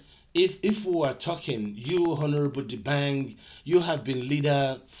mean, if we were talking, you, Honorable Dibang, you have been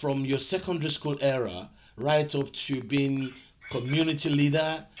leader from your secondary school era right up to being community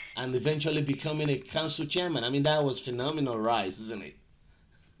leader and eventually becoming a council chairman. I mean, that was phenomenal rise, isn't it?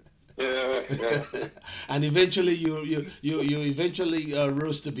 Yeah. And eventually, you eventually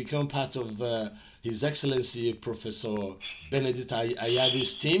rose to become part of His Excellency Professor Benedict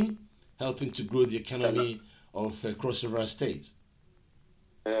Ayade's team, helping to grow the economy of Cross River State.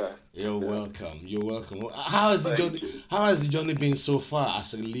 Yeah. You're welcome. You're welcome. How has the Thank journey? you. How has the journey been so far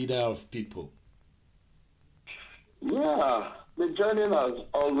as a leader of people? Yeah. The journey has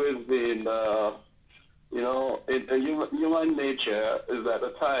always been, human nature is that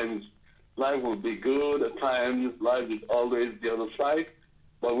at times life will be good, at times life is always the other side,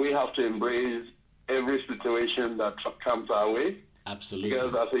 but we have to embrace every situation that comes our way. Absolutely.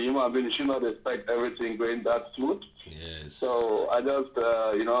 Because as a human being, you should not expect everything going that smooth. Yes. So I just,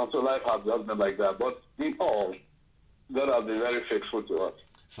 so life has just been like that. But in all, God has been very faithful to us.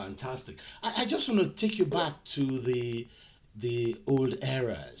 Fantastic. I just want to take you back to the old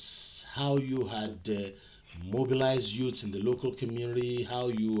eras, how you had mobilized youths in the local community, how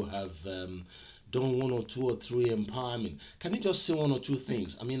you have done one or two or three empowerment. Can you just say one or two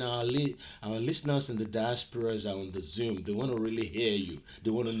things? I mean, our listeners in the diasporas are on the Zoom. They want to really hear you.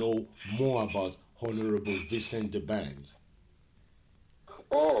 They want to know more about Honorable Vincent Dibang.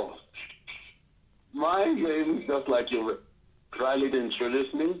 Oh, my name, just like you rightly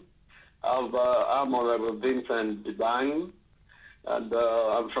introduced me, I'm Honorable Vincent Dibang, and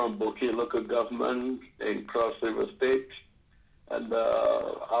I'm from Boki local government in Cross River State, and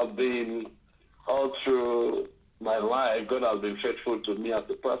I've been all through my life, God has been faithful to me as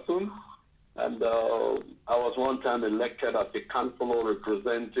a person, and I was one time elected as a councillor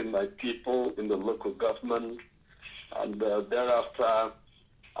representing my people in the local government, and thereafter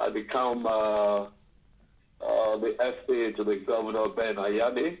I became the SA to the Governor Ben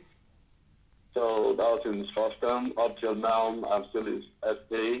Ayade. So that was in his first term. Up till now, I'm still his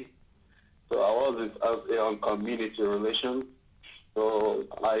SA. So I was his SA on community relations. So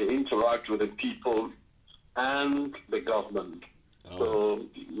I interact with the people and the government. Oh. So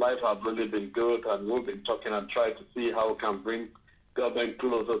life has really been good, and we've been talking and trying to see how we can bring government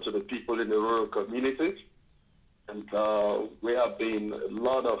closer to the people in the rural communities. And we have been a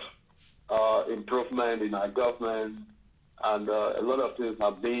lot of improvement in our government, and a lot of things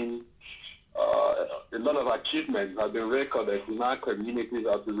have been, a lot of achievements have been recorded in our communities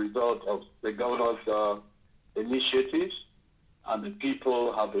as a result of the governor's initiatives, and the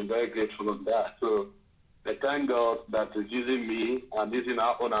people have been very grateful on that. So I thank God that is using me and using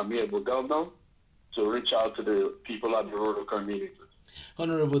our own amiable governor to reach out to the people at the rural communities.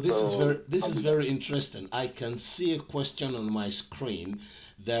 Honorable, this is very interesting. I can see a question on my screen.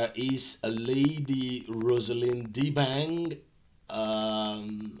 There is a lady, Rosalind Dibang,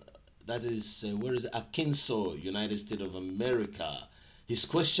 that is, where is it? Arkansas, United States of America. His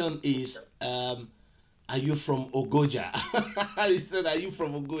question is, are you from Ogoja? He said, are you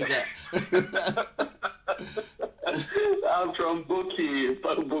from Ogoja? I'm from Boki,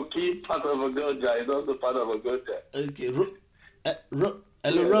 part of Ogoja. It's also part of Ogoja. Okay.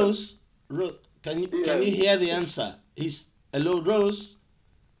 Hello, Rose. Can you hear the answer? Hello, Rose.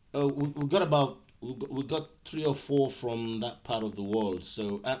 We got 3 or 4 from that part of the world.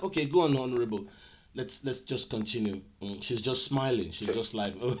 So okay, go on, Honorable. Let's just continue. She's just smiling. She's just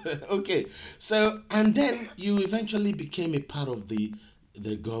like okay. So and then you eventually became a part of the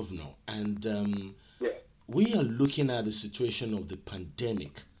governor, and we are looking at the situation of the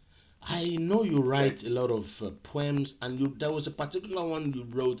pandemic. I know you write a lot of poems, and there was a particular one you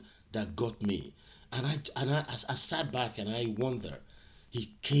wrote that got me, and I sat back and I wonder,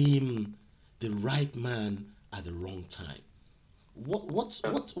 he came the right man at the wrong time.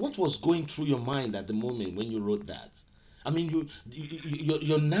 what was going through your mind at the moment when you wrote that? I mean,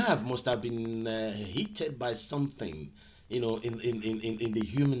 your nerve must have been heated by something, in the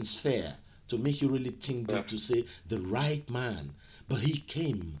human sphere to make you really think deep to say the right man, but he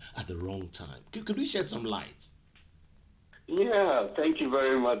came at the wrong time. Could we shed some light? Yeah, thank you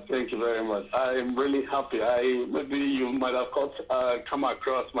very much. Thank you very much. I'm really happy. Maybe you might have come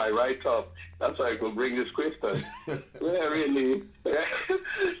across my write-up. That's why I could bring this question. Yeah, really.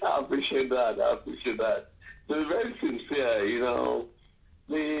 I appreciate that. I appreciate that. So very sincere,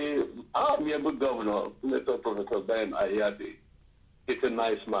 our amiable governor, Senator Professor Ben Ayade, is a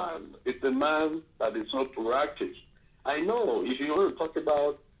nice man. It's a man that is so proactive. I know if you want to talk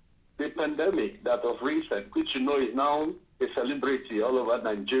about the pandemic that of recent, which is now a celebrity all over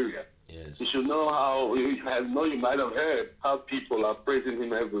Nigeria. Yes. You should know you might have heard how people are praising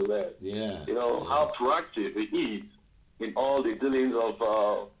him everywhere. Yeah. How proactive he is in all the dealings of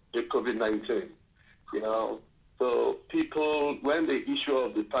the COVID-19. So people, when the issue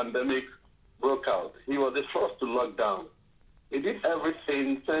of the pandemic broke out, he was the first to lock down. He did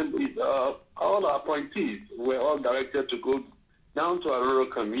everything, all our appointees were all directed to go down to our rural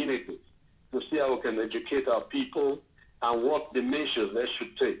communities to see how we can educate our people and what the measures they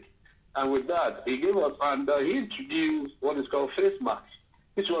should take. And with that, he gave us, and he introduced what is called face masks,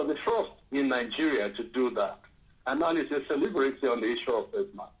 which was the first in Nigeria to do that. And now it's a celebrity on the issue of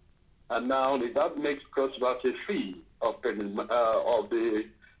face masks. And now that makes Cross River a fee of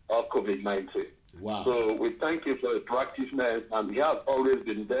COVID-19. Wow. So we thank you for the proactiveness, and he has always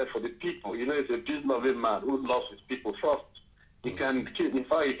been there for the people. He's a peace-loving man who loves his people first. He can give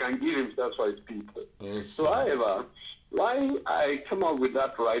himself for his people. Awesome. So, however, why I come up with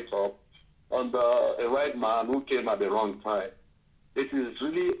that write-up on a right man who came at the wrong time, it is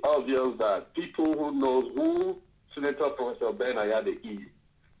really obvious that people who knows who Senator Professor Ben Ayade is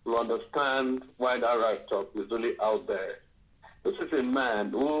will understand why that write-up is really out there. This is a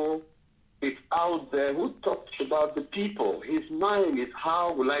man who is out there, who talks about the people. His mind is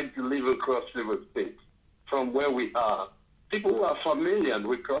how will I deliver Cross River State from where we are. People who are familiar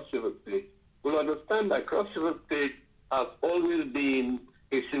with Cross River State will understand that Cross River State has always been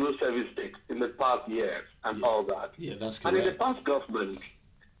a civil service state in the past years and all that. Yeah, that's correct. And in the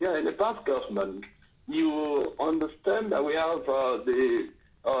past government, you understand that we have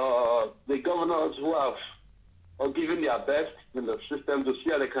the governors who have given their best in the system to see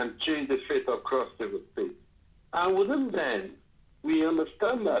how they can change the fate of Cross River State. And within them, we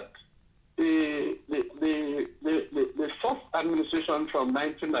understand that the first administration from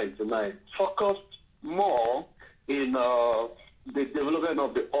 1999 focused more in the development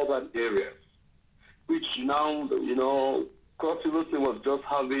of the urban areas, which now, Cross River State was just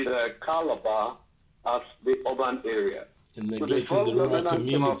having Calabar as the urban area. And so neglecting the rural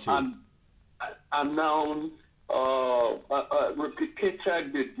community. And now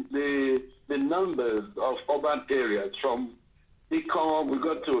replicated the numbers of urban areas from Ikom, we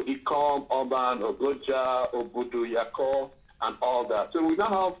got to Ikom, Urban, Ogoja, Obudu, Yako, and all that. So we now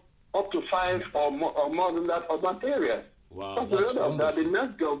have up to 5 or more than that urban areas. Wow, that's of that, the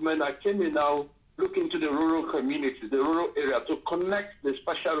next government that came in now look into the rural communities, the rural area, to connect the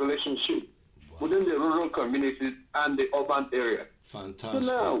special relationship within the rural communities and the urban area. Fantastic.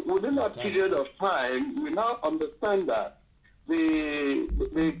 So now, within that period of time, we now understand that the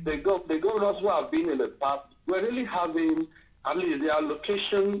governors who have been in the past were really having, at least the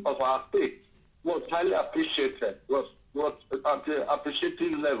allocation of our state was highly appreciated, was at the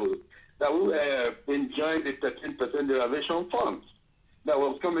appreciative level, that we were enjoying the 13% derivation funds that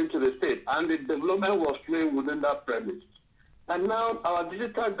was coming to the state, and the development was flowing within that premise. And now our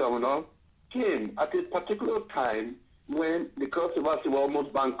digital governor came at a particular time when the Cross River State were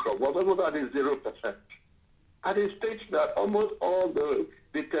almost bankrupt, was almost at 0%. At a stage that almost all the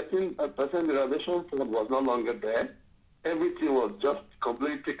 13% derivation fund was no longer there. Everything was just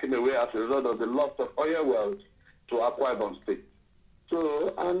completely taken away as a result of the loss of oil wells to Akwa Ibom State.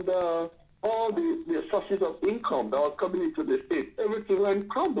 So, and all the sources of income that was coming into the state, everything went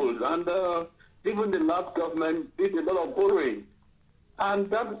crumbled, and even the last government did a lot of borrowing. And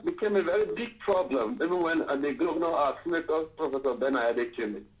that became a very big problem, even when the governor, our Senator Professor Ben Ayade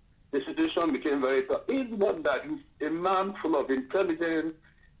came in. The situation became very tough. It's not that he's a man full of intelligence,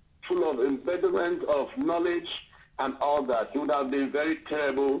 full of embedment of knowledge and all that. It would have been very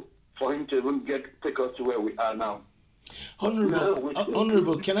terrible for him to even take us to where we are now.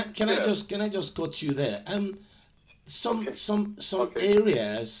 Honorable, can I just cut you there? Some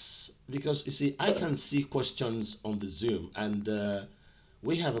areas, because you see, I can see questions on the Zoom, and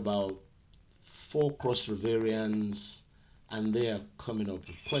we have about 4 Cross Riverians and they are coming up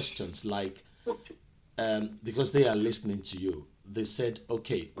with questions like, Okay. because they are listening to you, they said,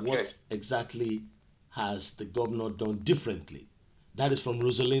 okay, Okay. what exactly has the governor done differently? That is from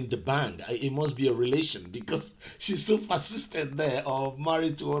Rosalind DeBang. It must be a relation because she's so persistent there, or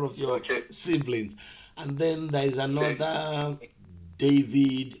married to one of your Okay. siblings. And then there is another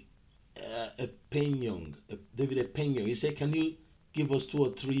David Epenyong. David Epenyong. He said, can you give us 2 or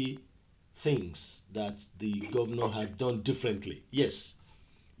 3 things that the governor had done differently? Yes.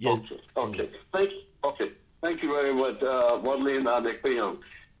 Yes. Okay. Thank you very much, Wadlin and Ekpenyong.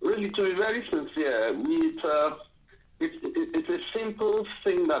 Really, to be very sincere, it's a simple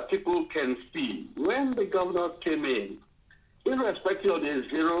thing that people can see. When the governor came in, irrespective of the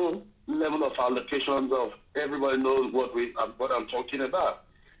zero level of allocations of everybody knows what I'm talking about,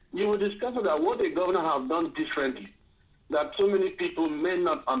 you will discover that what the governor have done differently, that so many people may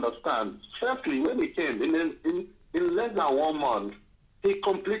not understand. Firstly, when he came in less than 1 month, he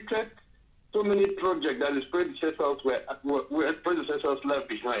completed so many projects that his predecessors left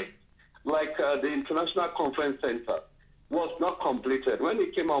behind, like the International Conference Center was not completed. When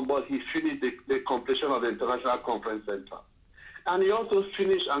he came on board, he finished the completion of the International Conference Center. And he also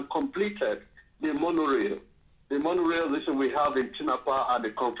finished and completed the monorail. The monorail we have in Tinapa and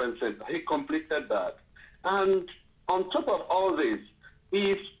the Conference Center. He completed that. And on top of all this,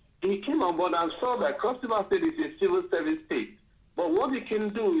 he came on board and saw that Cross River State is a civil service state. But what he can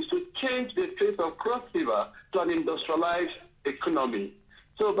do is to change the face of Cross River to an industrialized economy.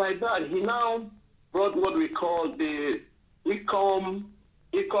 So by that, he now brought what we call the Ecom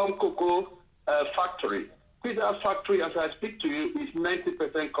Cocoa Factory. Which that factory, as I speak to you, is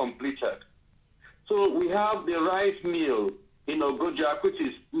 90% completed. So we have the rice mill in Ogoja, which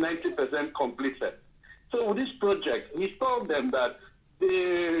is 90% completed. So with this project, he told them that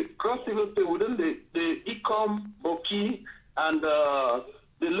the Cross River State within the Ecom, Boki, and the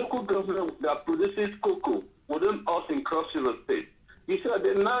local government that produces cocoa within us in Cross River State. He said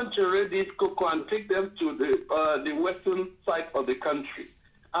they now generate this cocoa and take them to the western side of the country.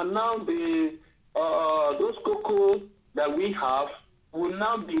 And now those cocoa that we have will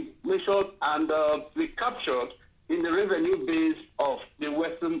now be measured and be captured in the revenue base of the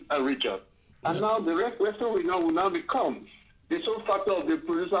western region. And now the western region will now become the sole factor of the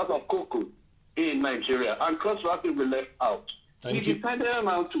producers of cocoa in Nigeria, and Cross River will be left out. We decided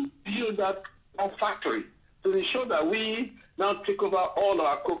now to build that factory to ensure that we now take over all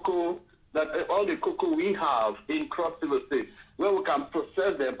our cocoa, all the cocoa we have in Cross River State, where we can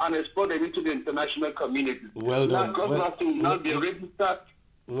process them and export them into the international community. Well done. Now Cross River will now be registered.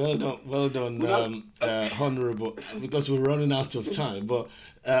 Well done, Honorable, because we're running out of time. But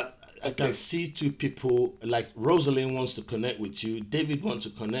I can see 2 people, like Rosalind wants to connect with you, David wants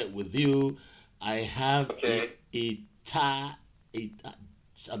to connect with you. I have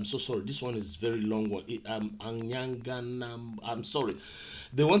I'm so sorry, this one is very long one. I'm sorry.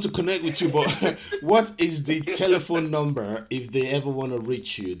 They want to connect with you, but what is the telephone number if they ever want to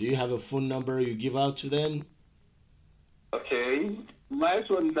reach you? Do you have a phone number you give out to them? Okay. My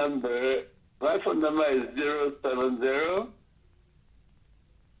phone number is 070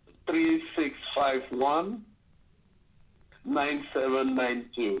 3651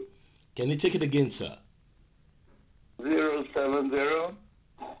 9792. Can you take it again, sir? 070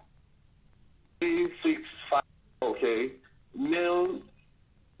 365. Okay. Mail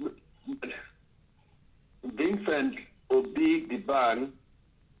Vincent Obi Diban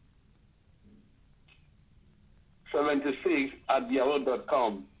 76 at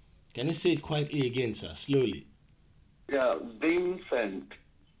yahoo.com. Can you say it quietly again, sir? Slowly. Yeah, Vincent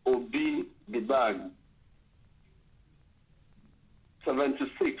Obi Diban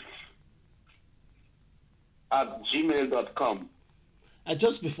 76 at gmail.com.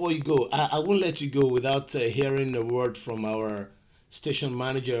 Just before you go, I won't let you go without hearing a word from our station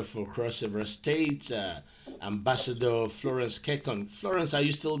manager for Cross River State, Ambassador Florence Kekon. Florence, are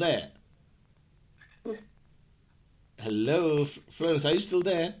you still there? Hello, Florence, are you still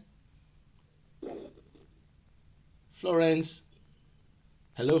there? Florence?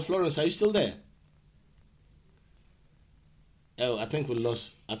 Hello, Florence, are you still there? Oh, I think we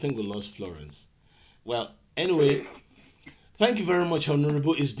lost Florence. Well, anyway, thank you very much,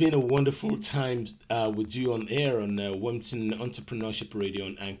 Honorable. It's been a wonderful time with you on air on Wilmington Entrepreneurship Radio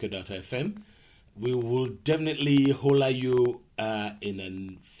on Anchor.fm. We will definitely holler you in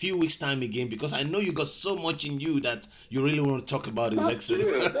a few weeks' time again, because I know you got so much in you that you really want to talk about His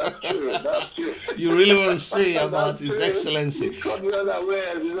Excellency. That's true. You really want to say about His Excellency. Look,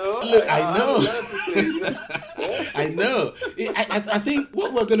 I know. I know. I think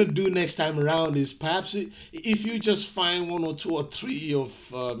what we're gonna do next time around is perhaps if you just find one or two or three of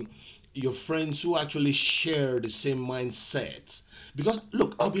your friends who actually share the same mindset. Because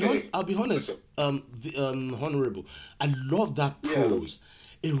look, Okay. I'll be honest, honorable. I love that Yeah. prose.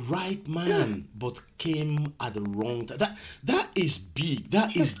 A right Yeah. man, but came at the wrong time. That is big.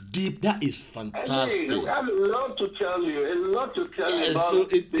 That is deep. That is I mean, fantastic. I have a lot to tell you, a lot to tell you Yeah, so about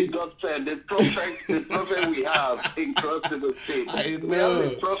the doctor, the prophet we have in Cross River State. I We have a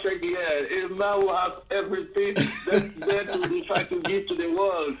know. prophet here, a man who has everything that's there to try to give to the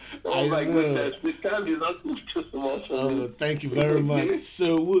world. Oh I my know. goodness, the time is not too small for Oh, me. thank you very much.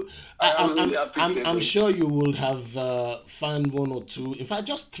 So I really appreciate I'm it. sure you will have found one or two. In fact,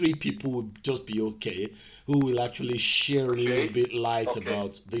 just three people would just be okay, who will actually share a little Okay. bit light Okay.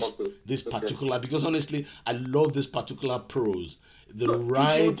 about Okay. this Okay. particular. Because honestly, I love this particular prose. The So,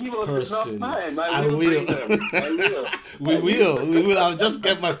 right if you give us person. enough time, I I will will. bring them. I will. We will. We will. I'll just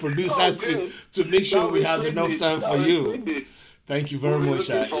get my producer Oh, to good. make sure That we was have enough splendid. time That for was you. splendid. Thank you We'll very be much.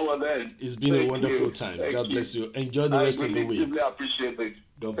 looking forward then. It's been a Thank wonderful you. time. Thank God you. bless you. Enjoy the I rest of the really week. deeply appreciate it.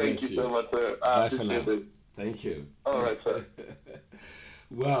 God Thank bless you you. so much, sir. I Bye for appreciate now. it. Thank you. All right, sir.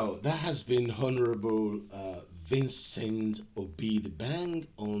 Wow, that has been Honorable Vincent Obi the Bang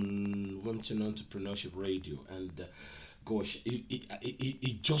on Wimpton Entrepreneurship Radio. And gosh,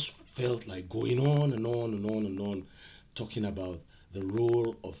 it just felt like going on and on and on and on, talking about the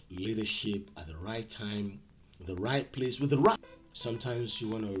role of leadership at the right time, the right place, with the right. Sometimes you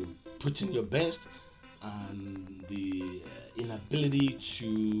want to put in your best, and the inability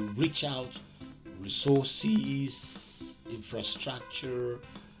to reach out, resources, infrastructure,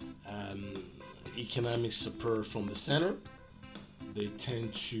 um, economic support from the center, they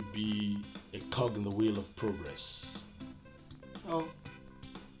tend to be a cog in the wheel of progress. Oh,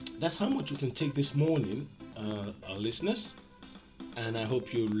 that's how much we can take this morning, our listeners, and I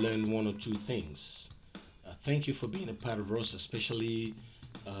hope you learn one or two things. Thank you for being a part of us, especially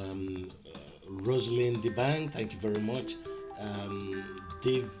Rosalind Debang. Thank you very much.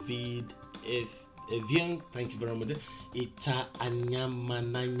 David Evian, thank you very much. Ita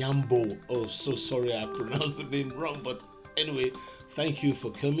Anyamananyambo. Oh, so sorry I pronounced the name wrong, but anyway, thank you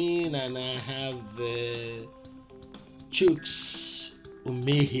for coming. And I have Chooks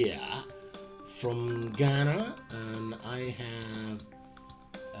Umehia from Ghana, and I have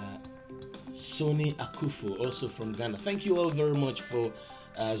Sony Akufo also from Ghana. Thank you all very much for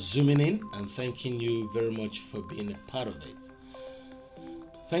zooming in, and thanking you very much for being a part of it.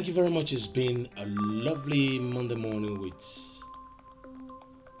 Thank you very much. It's been a lovely Monday morning with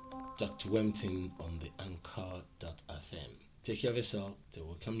Dr. Wempton on the Anchor.fm. Take care of yourself till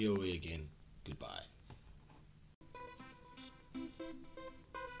we come your way again. Goodbye.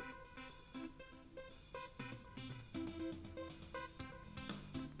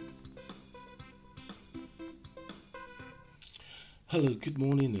 Hello, good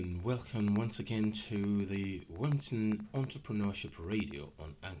morning, and welcome once again to the Wimpton Entrepreneurship Radio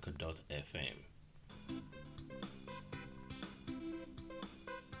on Anchor.fm.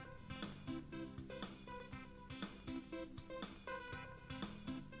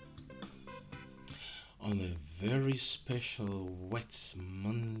 On a very special wet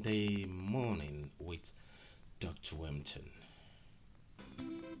Monday morning with Dr. Wempton.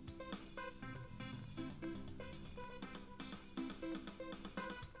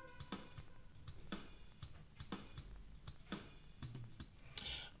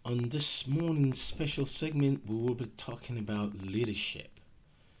 On this morning's special segment, we will be talking about leadership.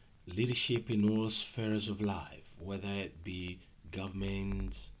 Leadership in all spheres of life, whether it be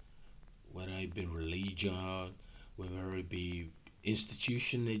government, whether it be religion, whether it be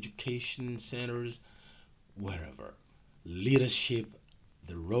institution, education centers, wherever. Leadership,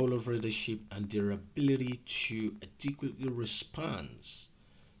 the role of leadership, and their ability to adequately respond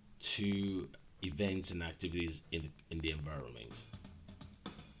to events and activities in the environment.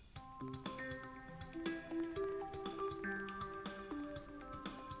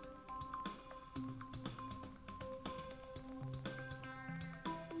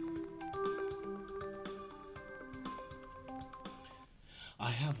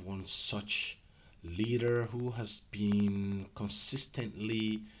 I have one such leader who has been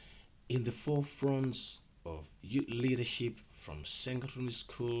consistently in the forefront of youth leadership from secondary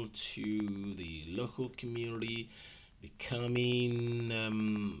school to the local community, becoming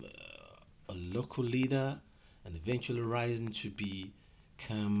a local leader and eventually rising to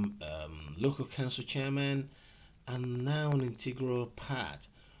become local council chairman, and now an integral part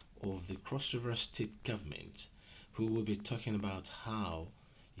of the Cross River State government, who will be talking about how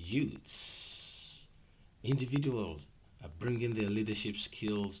youths, individuals, bringing their leadership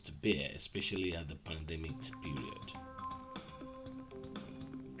skills to bear, especially at the pandemic period.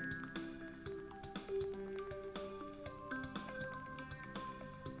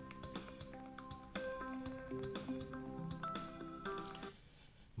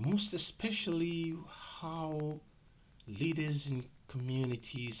 Most especially how leaders in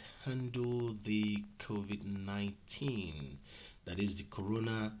communities handle the COVID-19, that is the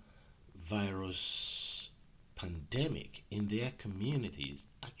coronavirus pandemic in their communities,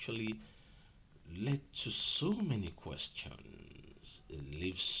 actually led to so many questions. It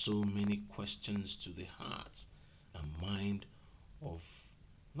leaves so many questions to the heart and mind of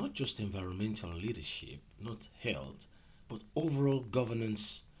not just environmental leadership, not health, but overall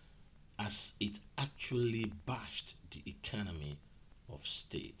governance, as it actually bashed the economy of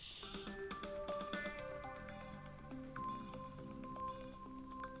states.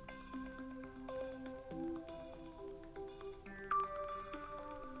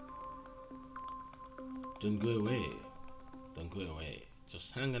 Don't go away. Don't go away.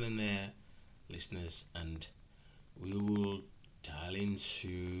 Just hang on in there, listeners, and we will dial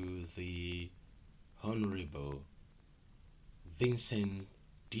into the Honorable Vincent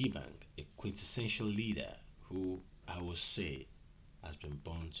Dibang, a quintessential leader who I would say has been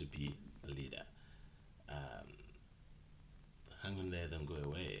born to be a leader. Hang on there, don't go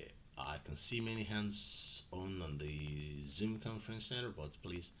away. I can see many hands on the Zoom conference center, but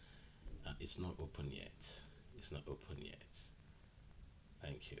please, it's not open yet. It's not open yet.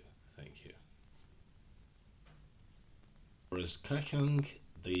 Thank you. Thank you. Boris Kakang,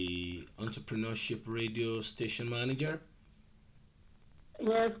 the Entrepreneurship Radio Station Manager.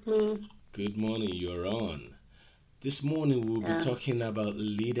 Yes, please. Good morning, you're on. This morning we'll be talking about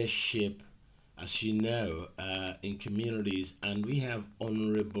leadership, as you know, in communities, and we have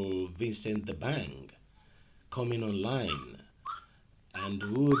Honorable Vincent Dibang coming online, and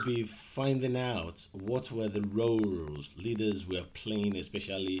we'll be finding out what were the roles leaders were playing,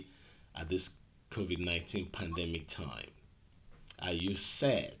 especially at this COVID-19 pandemic time. Are you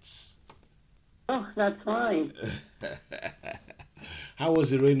set? Oh, that's fine. How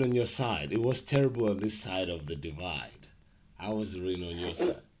was the rain on your side? It was terrible on this side of the divide. How was the rain on your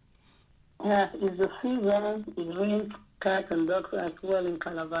side? Yeah, it's the season. It rains cats and dogs as well in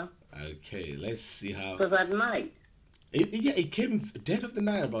Calabar. Okay, let's see how. Because at night. It came dead of the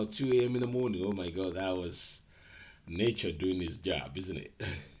night, about 2 a.m. in the morning. Oh my God, that was nature doing its job, isn't it?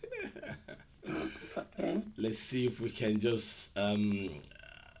 Okay. Let's see if we can just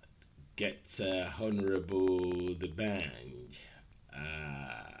get Honorable Dibang.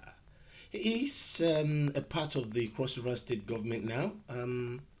 He's a part of the Cross River State government now,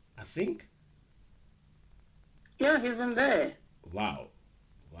 I think. Yeah, he's in there. Wow.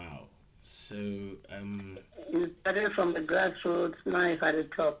 So, He started from the grassroots, now he's at the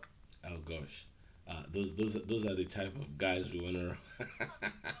top. oh gosh, those are the type of guys we wanna.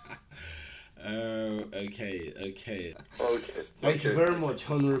 Okay. Okay. Thank you very much,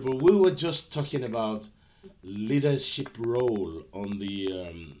 Honorable. We were just talking about leadership role on the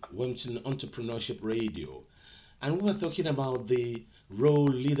Wellington Entrepreneurship Radio, and we were talking about the role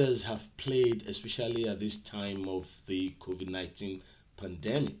leaders have played, especially at this time of the COVID-19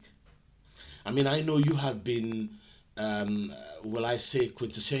 pandemic. I mean, I know you have been,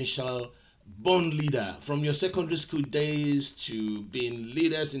 quintessential born leader from your secondary school days to being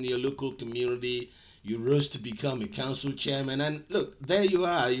leaders in your local community. You rose to become a council chairman, and look, there you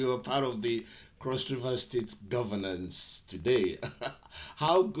are. You are part of the Cross River State governance today.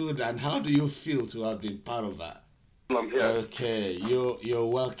 How good and how do you feel to have been part of that? I'm here. Okay, you're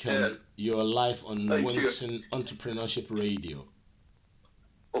welcome. Yeah. You're live on Thank you. Wellington Entrepreneurship Radio.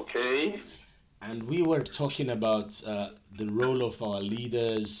 Okay. And we were talking about the role of our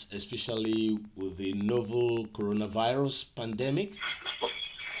leaders, especially with the novel coronavirus pandemic.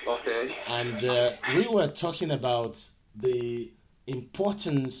 Okay. And we were talking about the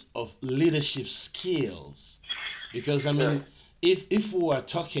importance of leadership skills. Because, I mean, if we were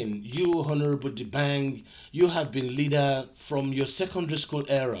talking, you, Honorable Dibang, you have been leader from your secondary school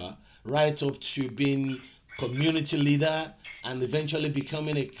era right up to being community leader and eventually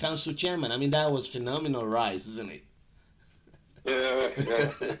becoming a council chairman. I mean, that was phenomenal rise, isn't it? Yeah.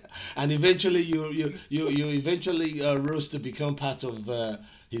 And eventually you eventually rose to become part of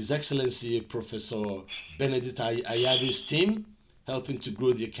His Excellency Professor Benedict Ayadi's team, helping to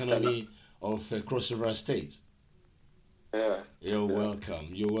grow the economy of Cross River State. Yeah. You're welcome.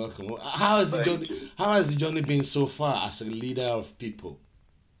 You're welcome. How has the Thank journey? you. How has the journey been so far as a leader of people?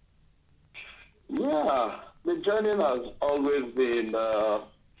 Yeah. The journey has always been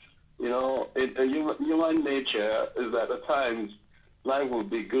Human nature is that at times life will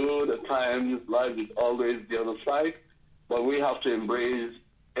be good, at times life is always the other side, but we have to embrace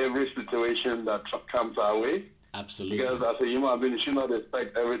every situation that comes our way. Absolutely. Because as a human being, you should not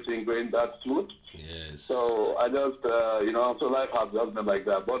expect everything going that smooth. Yes. So I just, so life has just been like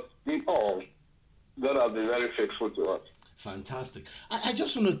that. But in all, God has been very faithful to us. Fantastic. I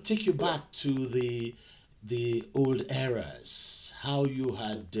just want to take you back to the old eras, how you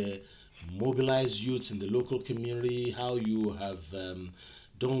had mobilized youths in the local community, how you have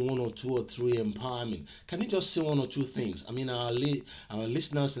done one or two or three empowerment. Can you just say one or two things? I mean, our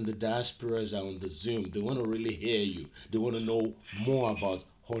listeners in the diasporas are on the Zoom. They want to really hear you. They want to know more about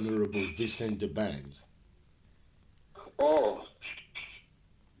Honorable Vincent Dibang. Oh,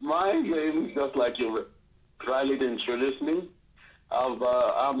 my name, just like you rightly introduced me,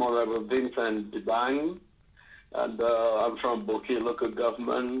 I'm Honorable Vincent Dibang, and I'm from Boki local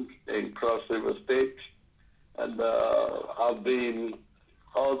government in Cross River State, and I've been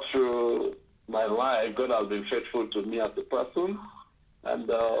all through my life, God has been faithful to me as a person, and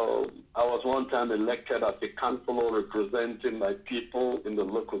I was one time elected as a councillor representing my people in the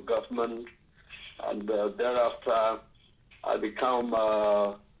local government, and thereafter I became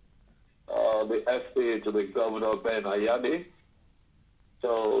the SA to the Governor Ben Ayade.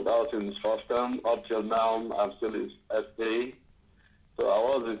 So that was in his first term. Up till now, I'm still his SA. So I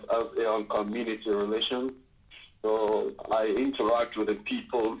was his SA on community relations. So I interact with the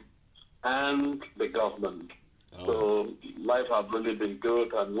people and the government. Oh. So life has really been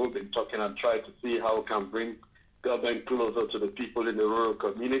good, and we've been talking and trying to see how we can bring government closer to the people in the rural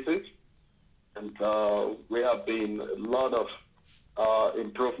communities. And we have been a lot of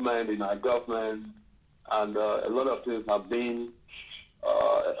improvement in our government, and a lot of things have been,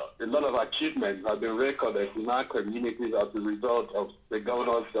 a lot of achievements have been recorded in our communities as a result of the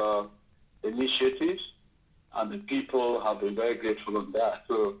governor's initiatives, and the people have been very grateful on that.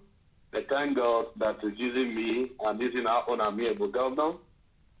 So I thank God that is using me and using our own amiable governor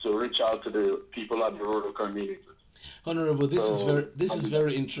to reach out to the people at the rural communities. Honorable, this is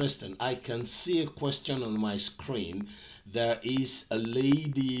very interesting. I can see a question on my screen. There is a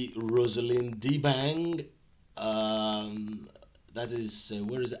lady, Rosalind Dibang, that is,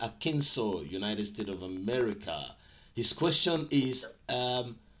 where is it? Arkansas, United States of America. His question is,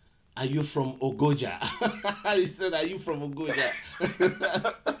 are you from Ogoja? He said, are you from Ogoja?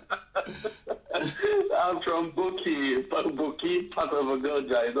 I'm from Boki, part of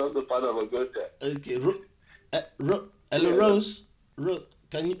Ogoja. It's also part of Ogoja. Okay. Hello, Rose.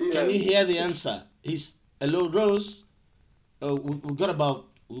 Can you hear the answer? Hello, Rose.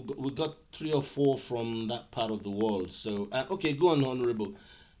 We got 3 or 4 from that part of the world. So okay, go on, Honorable.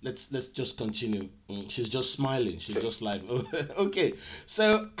 Let's just continue. She's just smiling. She's just like okay.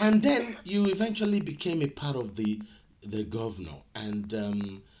 So and then you eventually became a part of the governor, and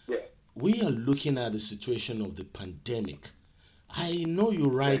we are looking at the situation of the pandemic. I know you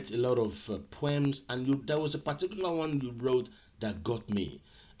write a lot of poems, and there was a particular one you wrote that got me,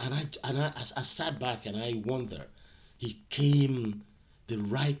 and I sat back and I wonder, he came the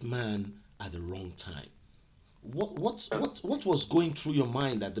right man at the wrong time. What was going through your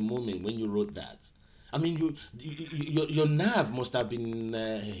mind at the moment when you wrote that? I mean, your nerve must have been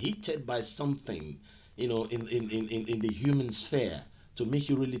heated by something, in the human sphere to make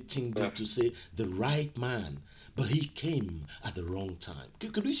you really think deep to say the right man. But he came at the wrong time.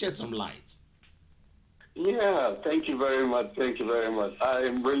 Could we shed some light? Yeah, thank you very much. Thank you very much.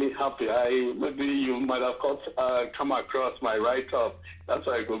 I'm really happy. Maybe you might have come across my write-up. That's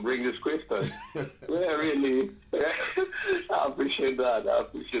why I could bring this question. Yeah, really. I appreciate that.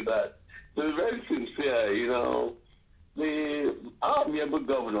 So very sincere, our amiable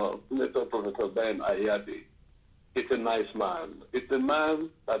governor, Senator Professor Ben Ayade, is a nice man. It's a man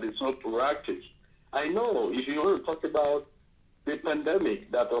that is so proactive. I know if you want to talk about the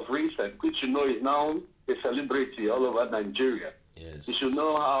pandemic that of recent, which is now a celebrity all over Nigeria. Yes. You should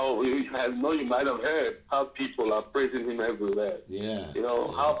know you might have heard how people are praising him everywhere. Yeah.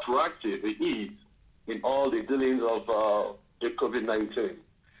 How proactive he is in all the dealings of the COVID-19.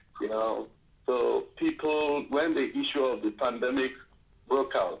 So people, when the issue of the pandemic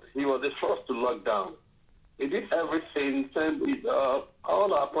broke out, he was the first to lock down. He did everything,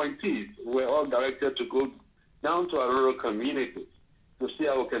 all our appointees were all directed to go down to our rural communities to see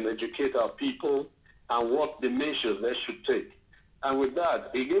how we can educate our people and what the measures they should take. And with that,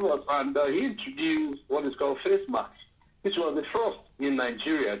 he gave us, and he introduced what is called face masks, which was the first in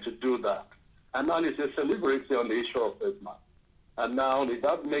Nigeria to do that. And now it's a celebrity on the issue of face masks. And now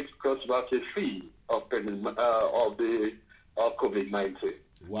that makes controversy free of COVID-19.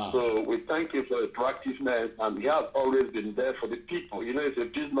 Wow. So we thank him for his proactiveness, and he has always been there for the people. You know, he's a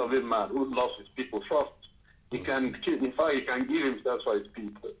peace-loving man who loves his people first. He can, in fact, he can give himself for his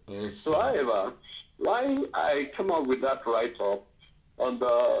people. So, however, why I come up with that write-up on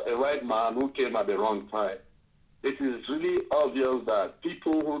a right man who came at the wrong time, it is really obvious that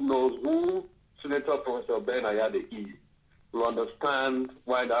people who knows who Senator Professor Ben Ayade is will understand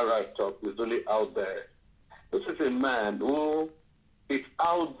why that write-up is really out there. This is a man who is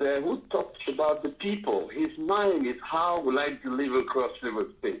out there, who talks about the people. His mind is how will I deliver Cross River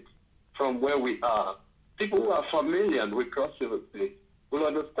State from where we are. People who are familiar with Cross River State will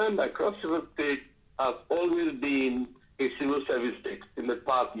understand that Cross River State has always been a civil service state in the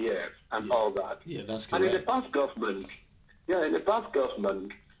past years and all that. Yeah, that's correct. And in the past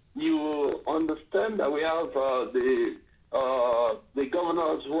government, you understand that we have the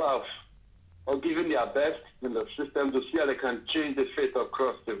governors who have given their best in the system to see how they can change the fate of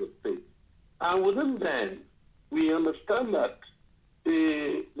Cross River State. And within them, we understand that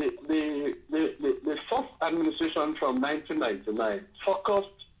the first administration from 1999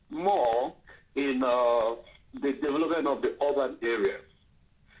 focused more in the development of the urban areas,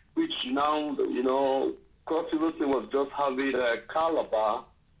 which now, you know, Cross River State was just having Calabar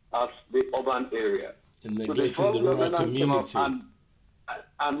as the urban area. And neglecting the rural community.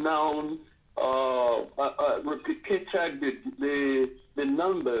 And now replicated the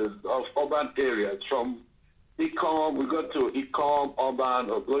numbers of urban areas from Ikom, we got to Ikom, Urban,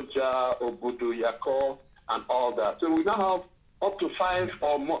 Ogoja, Obudu, Yako, and all that. So we now have up to 5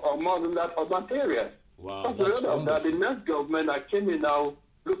 or more than that urban areas. Wow, As a result of that, the next government that came in now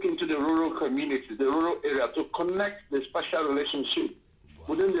look into the rural communities, the rural area, to connect the special relationship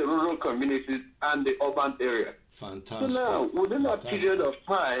within the rural communities and the urban area. Fantastic. So now, within that period of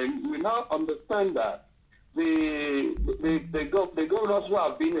time, we now understand that the governors who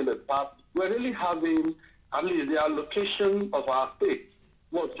have been in the past were really having, at least the allocation of our state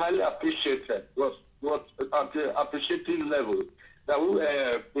was highly appreciated, was at the appreciative level, that we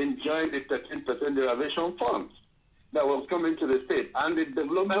were enjoying the 13% derivation funds that was coming to the state, and the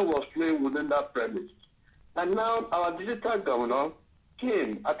development was playing within that premise. And now our digital governor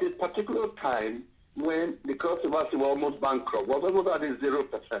came at a particular time when the Cross River State was almost bankrupt, was almost at a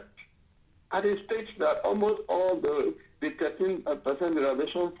 0%. At a stage that almost all the 13%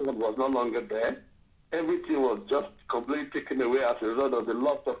 derivation fund was no longer there. Everything was just completely taken away as a result of the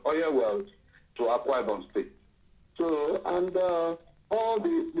loss of oil wells to Akwa Ibom State. So, and all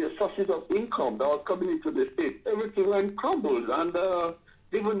the sources of income that was coming into the state, everything went crumbled, and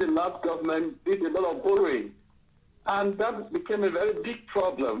even the last government did a lot of borrowing. And that became a very big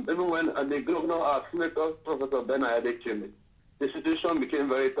problem, even when the governor, our Senator Professor Ben Ayade came in. The situation became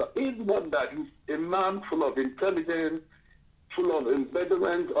very tough. It's not that he's a man full of intelligence, full of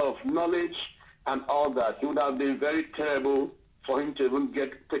embedment of knowledge and all that. It would have been very terrible for him to even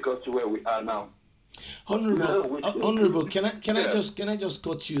take us to where we are now. Honorable, can I just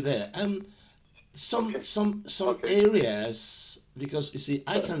cut you there? Some areas, because you see,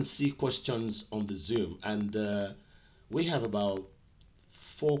 I can see questions on the Zoom, and we have about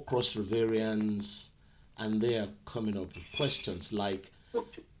 4 Cross Riverians, and they are coming up with questions like,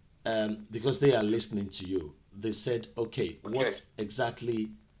 because they are listening to you. They said, okay, what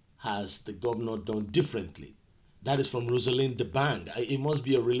exactly has the governor done differently? That is from Rosalind Debang. It must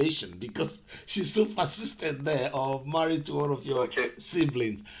be a relation because she's so persistent there, or married to one of your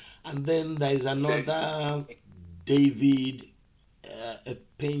siblings. And then there is another David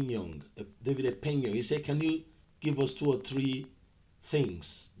Epenyong. David Epenyong. He said, can you give us 2 or 3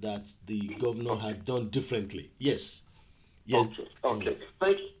 things that the governor had done differently? Yes. Yes. Okay.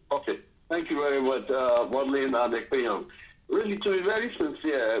 Thank you very much, Rosalind and Epenyong. Really, to be very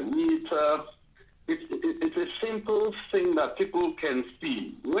sincere, it's a simple thing that people can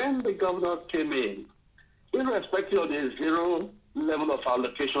see. When the governor came in, irrespective of the zero level of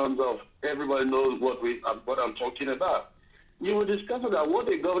allocations of everybody knows what I'm talking about, you will discover that what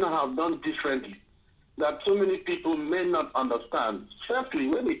the governor has done differently, that so many people may not understand. Firstly,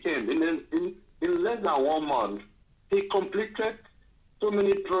 when he came, in less than 1 month, he completed so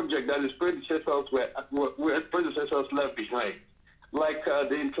many projects that his predecessors left behind. Like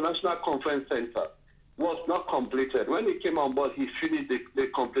the International Conference Center was not completed. When he came on board, he finished the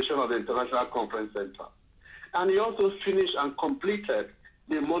completion of the International Conference Center. And he also finished and completed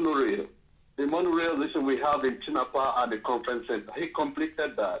the monorail. The monorail that we have in Tinapa and the Conference Center. He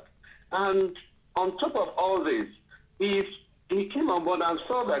completed that. And on top of all this, he came on board and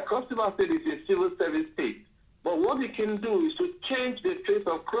saw that Cross River State is a civil service state. But what he can do is to change the face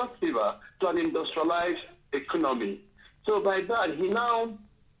of Cross River to an industrialized economy. So by that, he now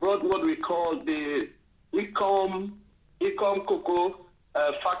brought what we call the Ecom Cocoa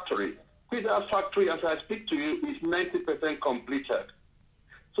Factory. Which that factory, as I speak to you, is 90% completed.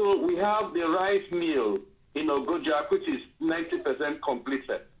 So we have the rice mill in Ogoja, which is 90%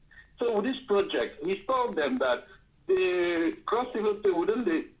 completed. So with this project, we told them that the Cross River State within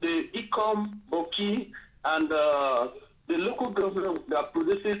the Ecom, Boki, and the local government that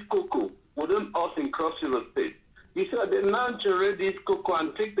produces cocoa within us in Cross River State. We said they now generate this cocoa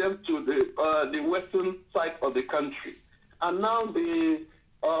and take them to the western side of the country. And now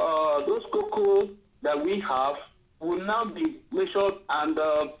those cocoa that we have will now be measured and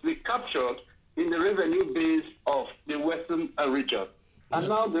be captured in the revenue base of the western region. And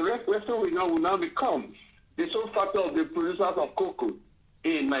now the western region will now become the sole factor of the producers of cocoa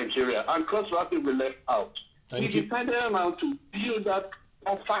in Nigeria, and Cross River will be left out. We decided now to build that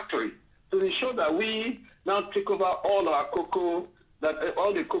factory to ensure that we now take over all our cocoa,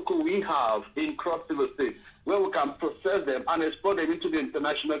 all the cocoa we have in Cross River State, where we can process them and export them into the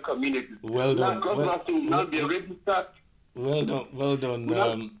international community. Well done. Now, Cross River will now be registered. Well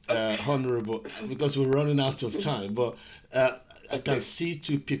done, Honorable. Because we're running out of time, but I can see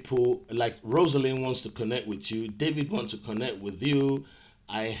two people, like Rosalind wants to connect with you, David wants to connect with you.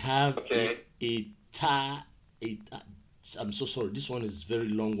 I have I'm so sorry. This one is very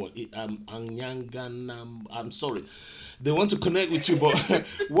long one. I'm sorry. They want to connect with you, but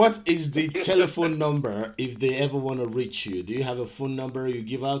what is the telephone number if they ever want to reach you? Do you have a phone number you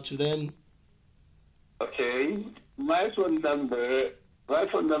give out to them? Okay. My phone number is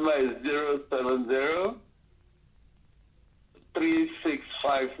 070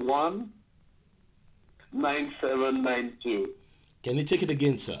 3651 9792. Can you take it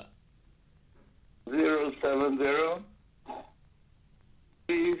again, sir? 070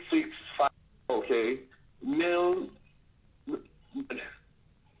 365. Okay. Mail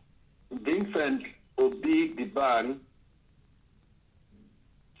Vincent Obi Diban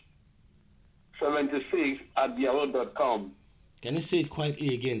 76 at yahoo.com. Can you say it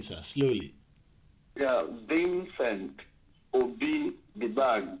quietly again, sir? Slowly. Yeah, Vincent Obi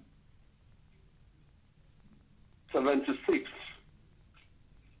Diban 76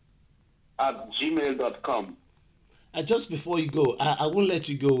 at gmail.com. Just before you go, I won't let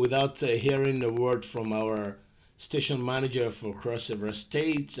you go without hearing a word from our station manager for Cross River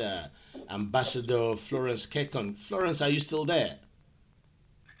State, Ambassador Florence Kekon. Florence, are you still there?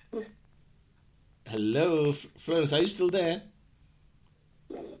 Hello, Florence, are you still there?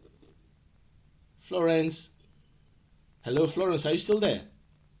 Florence? Hello, Florence, are you still there?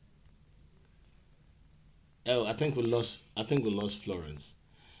 Oh, I think we lost Florence.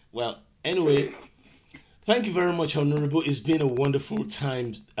 Well, anyway, thank you very much, Honorable. It's been a wonderful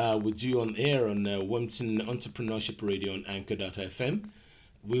time with you on air on Wilmington Entrepreneurship Radio on Anchor.fm.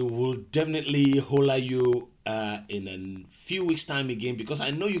 We will definitely holler you in a few weeks' time again, because I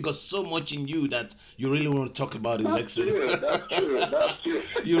know you got so much in you that you really want to talk about His Excellency. That's true.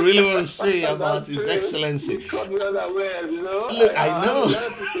 You really want to say about His Excellency. You caught me unaware, you know. Look, I know.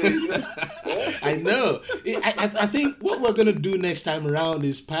 I know. I think what we're going to do next time around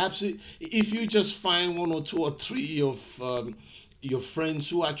is perhaps if you just find one or two or three of your friends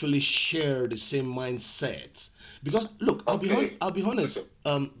who actually share the same mindset. Because look, I'll be honest,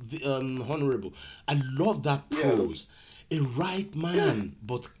 Honorable. I love that prose. A right man,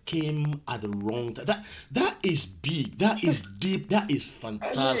 but came at the wrong time. That is big. That is deep. That is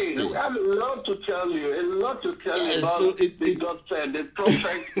fantastic. I have a lot to tell you. About so the God said, the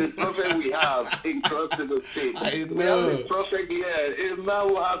prophet we have in Cross River State. I know. We have the prophet here. He now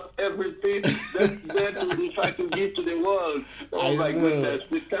has everything that's there to decide to give to the world. Oh my goodness,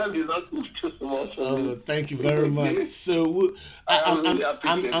 the time is not too small for me. Thank you very much. So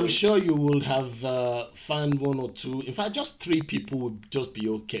I'm sure you will have found one or two. In fact, just 3 people would just be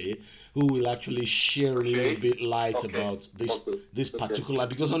okay, who will actually share a little bit light about this particular,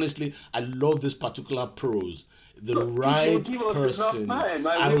 because honestly, I love this particular prose. The right person.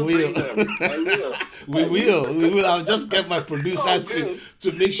 I will. We will. I'll just get my producer to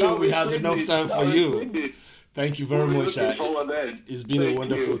make sure we have enough time for you. Thank you very much. It's been a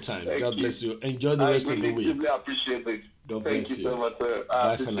wonderful time. God bless you. Enjoy the rest of the week. I really appreciate it. God bless you. Thank you so much, sir.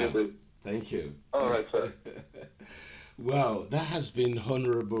 Bye for now. Thank you. All right, sir. Wow, that has been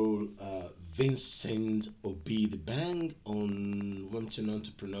Honorable Vincent Obi Diban on Wilmington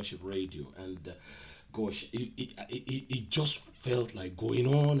Entrepreneurship Radio, and gosh, it just felt like going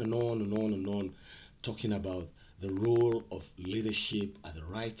on and on and on and on, talking about the role of leadership at the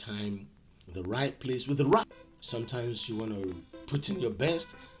right time, the right place, with the right. Sometimes you want to put in your best,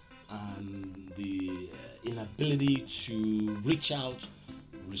 and the inability to reach out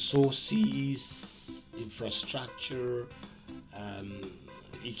resources, infrastructure,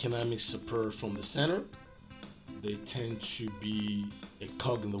 economic support from the center, they tend to be a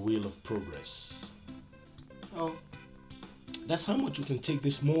cog in the wheel of progress. Oh, that's how much we can take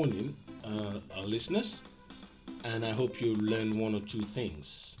this morning, our listeners, and I hope you learn one or two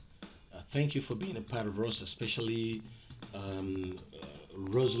things. Thank you for being a part of us, especially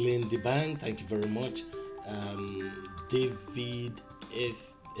Rosalind Debang, thank you very much. David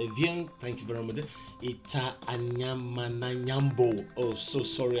Evian, thank you very much. Ita Anyamananyambo, oh, so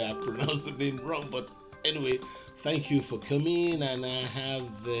sorry I pronounced the name wrong, but anyway, thank you for coming. And I have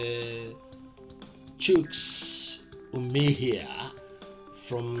Chooks Umehia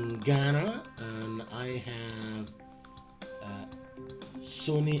from Ghana, and I have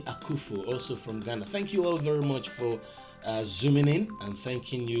Sony Akufo also from Ghana. Thank you all very much for zooming in, and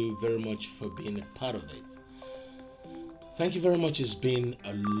thanking you very much for being a part of it. Thank you very much. It's been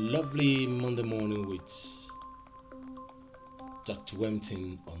a lovely Monday morning with Dr.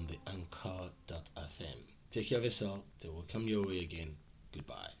 Wempton on the Anchor.fm. Take care of yourself till we come your way again.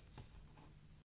 Goodbye.